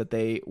mandates that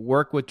they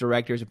work with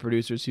directors and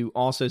producers who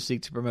also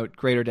seek to promote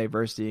greater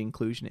diversity and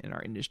inclusion in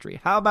our industry.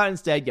 How about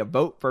instead you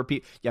vote for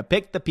you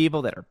pick the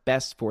people that are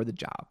best for the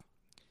job?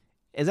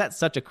 Is that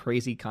such a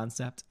crazy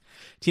concept?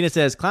 Tina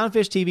says,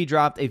 Clownfish TV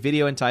dropped a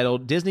video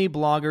entitled, Disney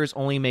bloggers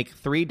only make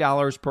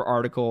 $3 per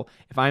article.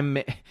 If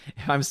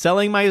I'm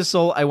selling my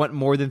soul, I want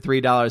more than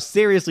 $3.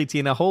 Seriously,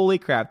 Tina, holy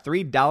crap,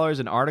 $3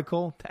 an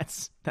article?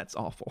 That's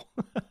awful.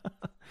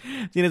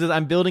 Tina says,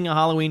 I'm building a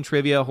Halloween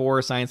trivia,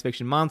 horror, science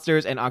fiction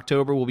monsters, and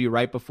October will be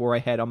right before I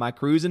head on my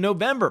cruise in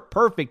November.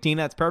 Perfect,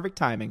 Tina. That's perfect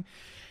timing.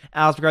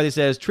 Alice McCarthy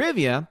says,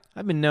 trivia?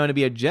 I've been known to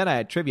be a Jedi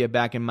at trivia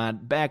back in my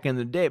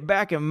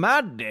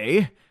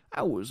day.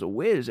 I was a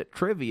whiz at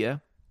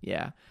trivia.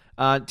 Yeah.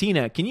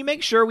 Tina, can you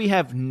make sure we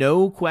have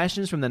no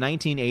questions from the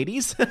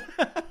 1980s?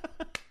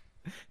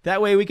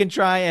 That way we can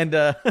try and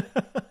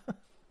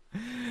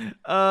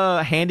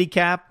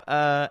handicap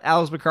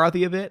Alice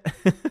McCarthy a bit.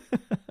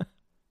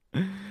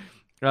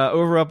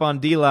 Over up on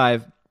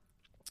D-Live,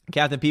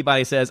 Captain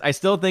Peabody says, I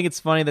still think it's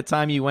funny the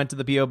time you went to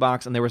the P.O.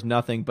 box and there was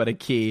nothing but a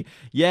key.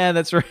 Yeah,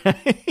 that's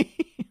right.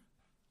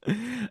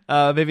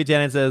 Vivi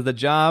Tennant says, the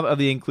job of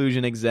the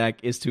inclusion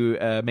exec is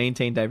to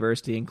maintain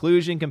diversity,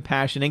 inclusion,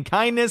 compassion, and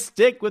kindness.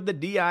 Stick with the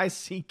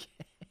D-I-C-K.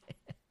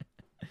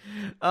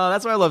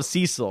 That's why I love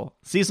Cecil.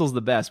 Cecil's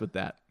the best with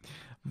that.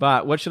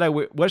 Bot, what should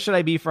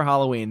I be for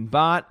Halloween?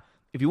 Bot,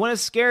 if you want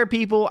to scare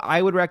people,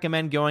 I would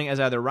recommend going as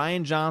either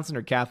Rian Johnson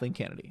or Kathleen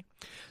Kennedy.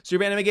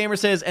 Super Anime Gamer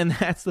says, and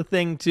that's the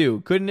thing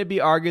too. Couldn't it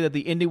be argued that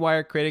the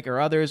IndieWire critic or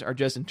others are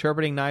just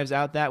interpreting Knives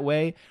Out that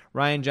way?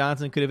 Rian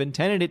Johnson could have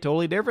intended it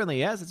totally differently.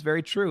 Yes, it's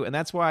very true. And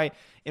that's why,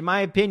 in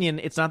my opinion,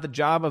 it's not the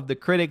job of the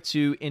critic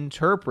to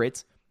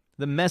interpret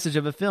the message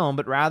of a film,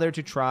 but rather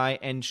to try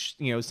and,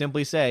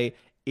 simply say,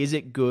 is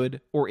it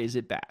good or is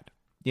it bad?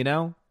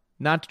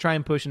 Not to try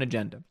and push an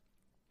agenda.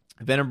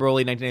 Venom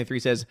Broly 1983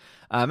 says,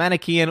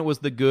 Manichaean was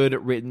the good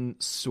written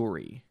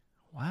story.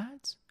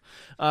 What?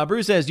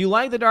 Bruce says, you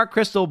like the Dark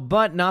Crystal,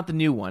 but not the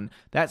new one.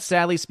 That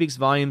sadly speaks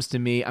volumes to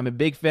me. I'm a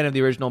big fan of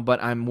the original,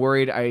 but I'm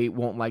worried I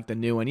won't like the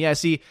new one. Yeah,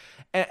 see,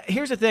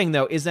 here's the thing,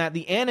 though, is that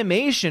the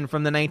animation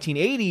from the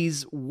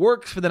 1980s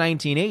works for the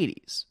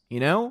 1980s,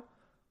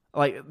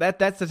 Like,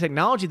 that's the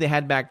technology they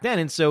had back then,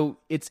 and so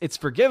it's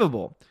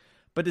forgivable.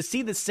 But to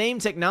see the same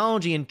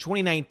technology in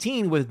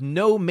 2019 with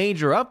no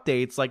major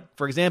updates, like,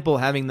 for example,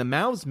 having the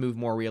mouths move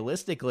more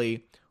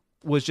realistically,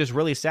 was just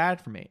really sad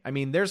for me. I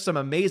mean, there's some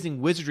amazing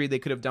wizardry they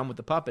could have done with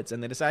the puppets,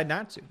 and they decided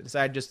not to. They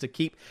decided just to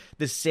keep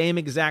the same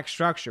exact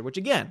structure, which,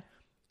 again,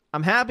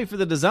 I'm happy for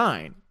the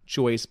design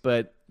choice,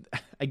 but,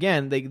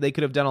 again, they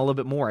could have done a little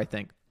bit more, I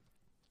think.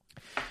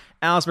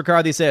 Alice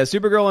McCarthy says,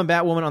 Supergirl and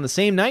Batwoman on the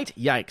same night?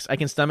 Yikes. I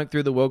can stomach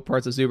through the woke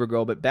parts of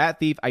Supergirl, but Bat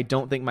Thief, I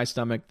don't think my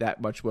stomach that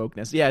much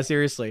wokeness. Yeah,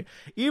 seriously.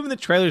 Even the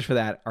trailers for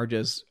that are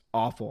just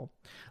awful.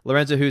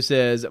 Lorenzo Who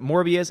says,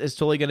 Morbius is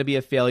totally going to be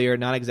a failure,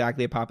 not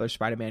exactly a popular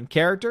Spider-Man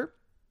character.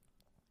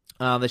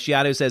 The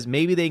Shiado says,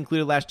 maybe they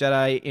included Last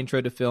Jedi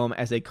intro to film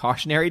as a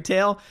cautionary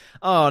tale.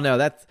 Oh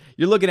no,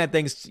 you're looking at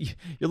things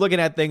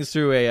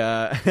through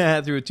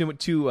a through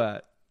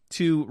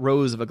two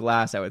rows of a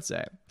glass, I would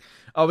say.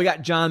 Oh, we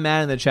got John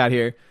Madden in the chat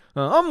here.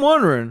 I'm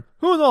wondering,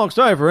 who's all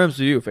excited for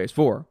MCU Phase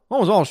 4?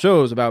 Almost all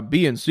shows about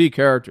B and C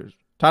characters,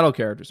 title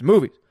characters,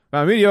 movies.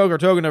 About mediocre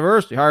token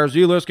diversity, hire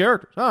Z-list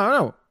characters. I don't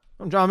know.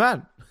 I'm John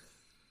Madden.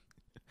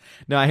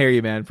 No, I hear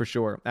you, man, for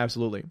sure.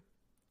 Absolutely.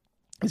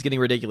 It's getting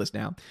ridiculous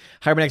now.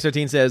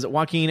 Hypernex13 says,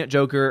 Joaquin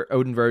Joker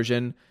Odin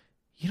version.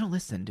 You don't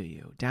listen, do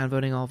you?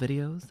 Downvoting all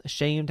videos?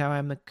 Ashamed I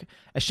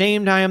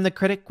am the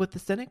critic with the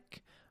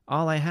cynic?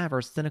 All I have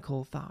are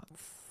cynical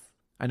thoughts.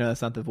 I know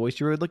that's not the voice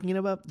you were thinking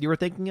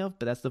of,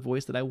 but that's the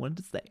voice that I wanted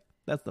to say.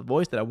 That's the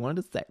voice that I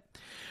wanted to say.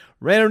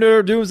 Random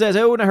Nerd Doom says,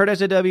 oh, and I heard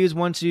SJWs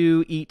want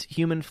to eat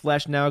human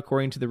flesh now,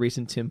 according to the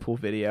recent Tim Pool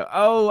video.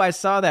 Oh, I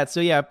saw that.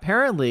 So yeah,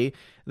 apparently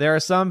there are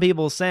some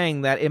people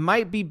saying that it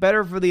might be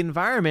better for the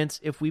environment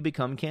if we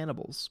become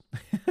cannibals.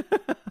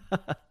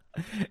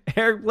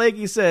 Eric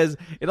Blakey says,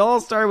 it all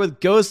started with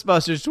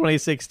Ghostbusters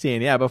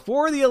 2016. Yeah,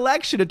 before the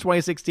election of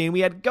 2016, we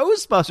had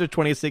Ghostbusters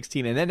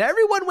 2016, and then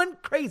everyone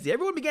went crazy.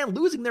 Everyone began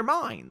losing their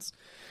minds,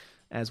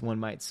 as one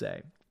might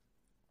say.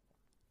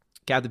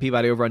 Captain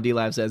Peabody over on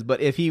DLive says,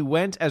 but if he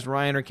went as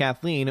Ryan or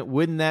Kathleen,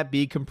 wouldn't that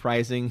be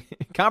compromising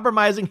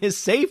his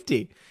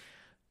safety?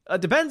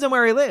 Depends on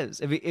where he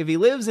lives. If he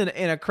lives in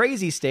a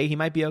crazy state, he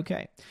might be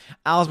okay.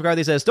 Alice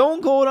McCarthy says,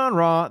 Stone Cold on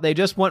Raw. They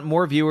just want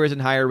more viewers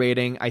and higher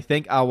rating. I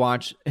think I'll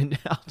watch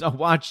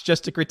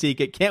just to critique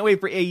it. Can't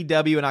wait for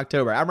AEW in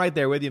October. I'm right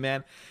there with you,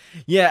 man.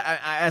 Yeah,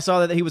 I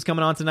saw that he was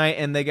coming on tonight,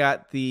 and they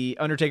got The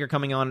Undertaker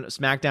coming on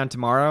SmackDown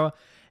tomorrow.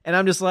 And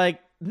I'm just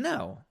like,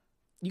 no,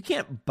 you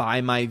can't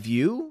buy my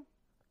view.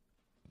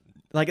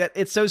 Like,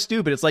 it's so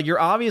stupid. It's like,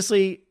 you're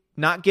obviously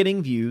not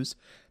getting views.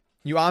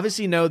 You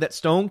obviously know that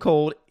Stone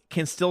Cold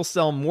can still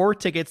sell more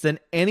tickets than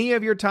any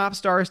of your top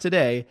stars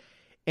today.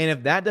 And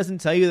if that doesn't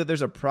tell you that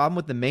there's a problem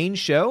with the main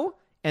show,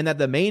 and that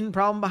the main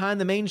problem behind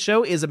the main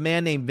show is a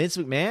man named Vince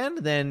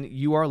McMahon, then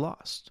you are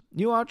lost.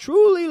 You are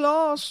truly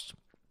lost.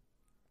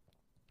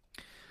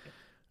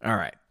 All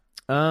right.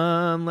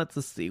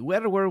 Let's see.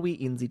 Where were we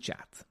in the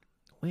chat?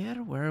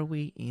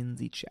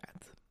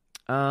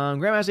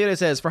 Grandmaster Yoda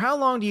says, for how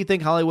long do you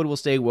think Hollywood will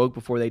stay woke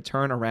before they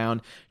turn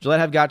around? Gillette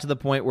have got to the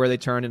point where they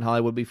turned and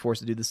Hollywood will be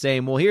forced to do the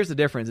same. Well, here's the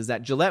difference, is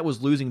that Gillette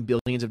was losing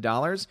billions of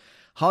dollars.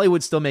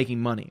 Hollywood's still making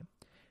money.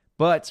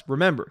 But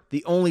remember,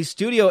 the only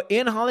studio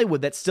in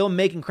Hollywood that's still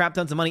making crap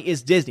tons of money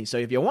is Disney. So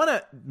if you want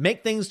to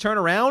make things turn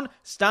around,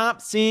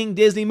 stop seeing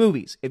Disney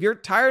movies. If you're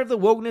tired of the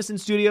wokeness in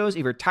studios,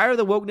 if you're tired of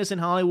the wokeness in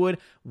Hollywood,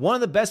 one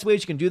of the best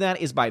ways you can do that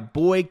is by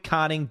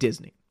boycotting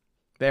Disney.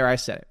 There, I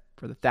said it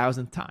for the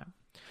 1,000th time.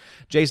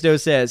 Jay Stowe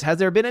says, has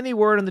there been any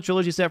word on the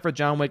trilogy set for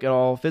John Wick at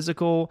all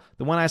physical?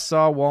 The one I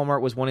saw, Walmart,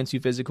 was 1 and 2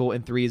 physical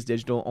and 3 is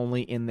digital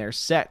only in their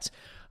set.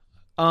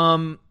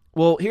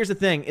 Well, here's the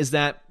thing, is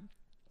that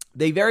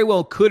they very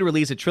well could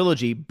release a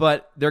trilogy,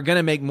 but they're going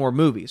to make more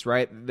movies,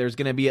 right? There's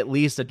going to be at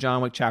least a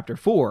John Wick Chapter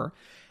 4.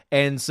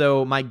 And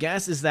so my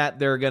guess is that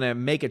they're going to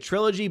make a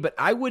trilogy, but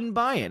I wouldn't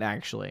buy it,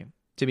 actually,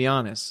 to be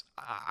honest.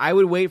 I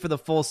would wait for the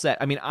full set.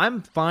 I mean,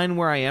 I'm fine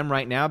where I am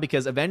right now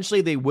because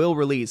eventually they will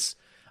release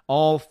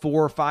all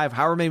 4 or 5,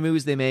 however many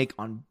movies they make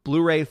on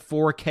Blu-ray,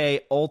 4K,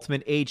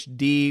 Ultimate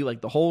HD,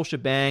 like the whole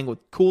shebang with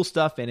cool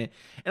stuff in it.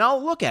 And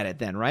I'll look at it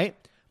then, right?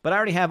 But I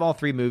already have all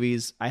 3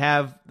 movies. I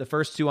have the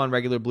first 2 on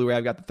regular Blu-ray.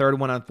 I've got the third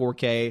one on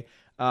 4K.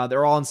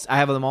 They're all I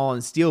have them all in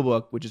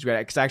Steelbook, which is great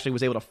because I actually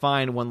was able to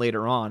find one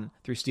later on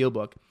through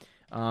Steelbook,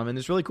 and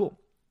it's really cool.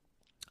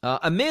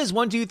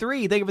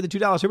 Amiz123, thank you for the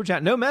 $2 super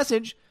chat. No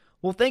message.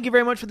 Well, thank you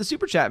very much for the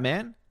super chat,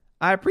 man.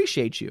 I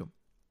appreciate you.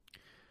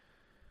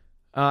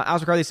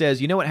 Alistair Carly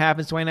says, you know what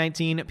happens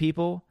 2019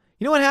 people?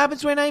 You know what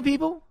happens 2019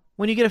 people?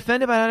 When you get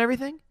offended by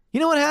everything? You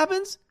know what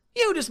happens?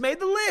 You just made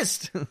the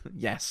list.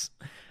 Yes.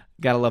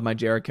 Gotta love my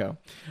Jericho.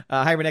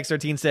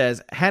 HyperNext13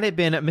 says, had it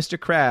been Mr.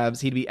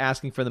 Krabs, he'd be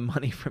asking for the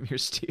money from your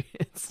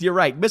students. You're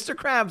right. Mr.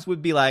 Krabs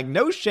would be like,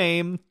 no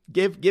shame.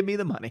 Give me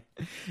the money.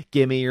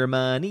 Give me your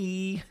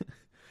money.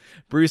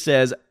 Bruce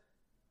says,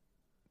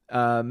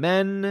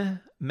 men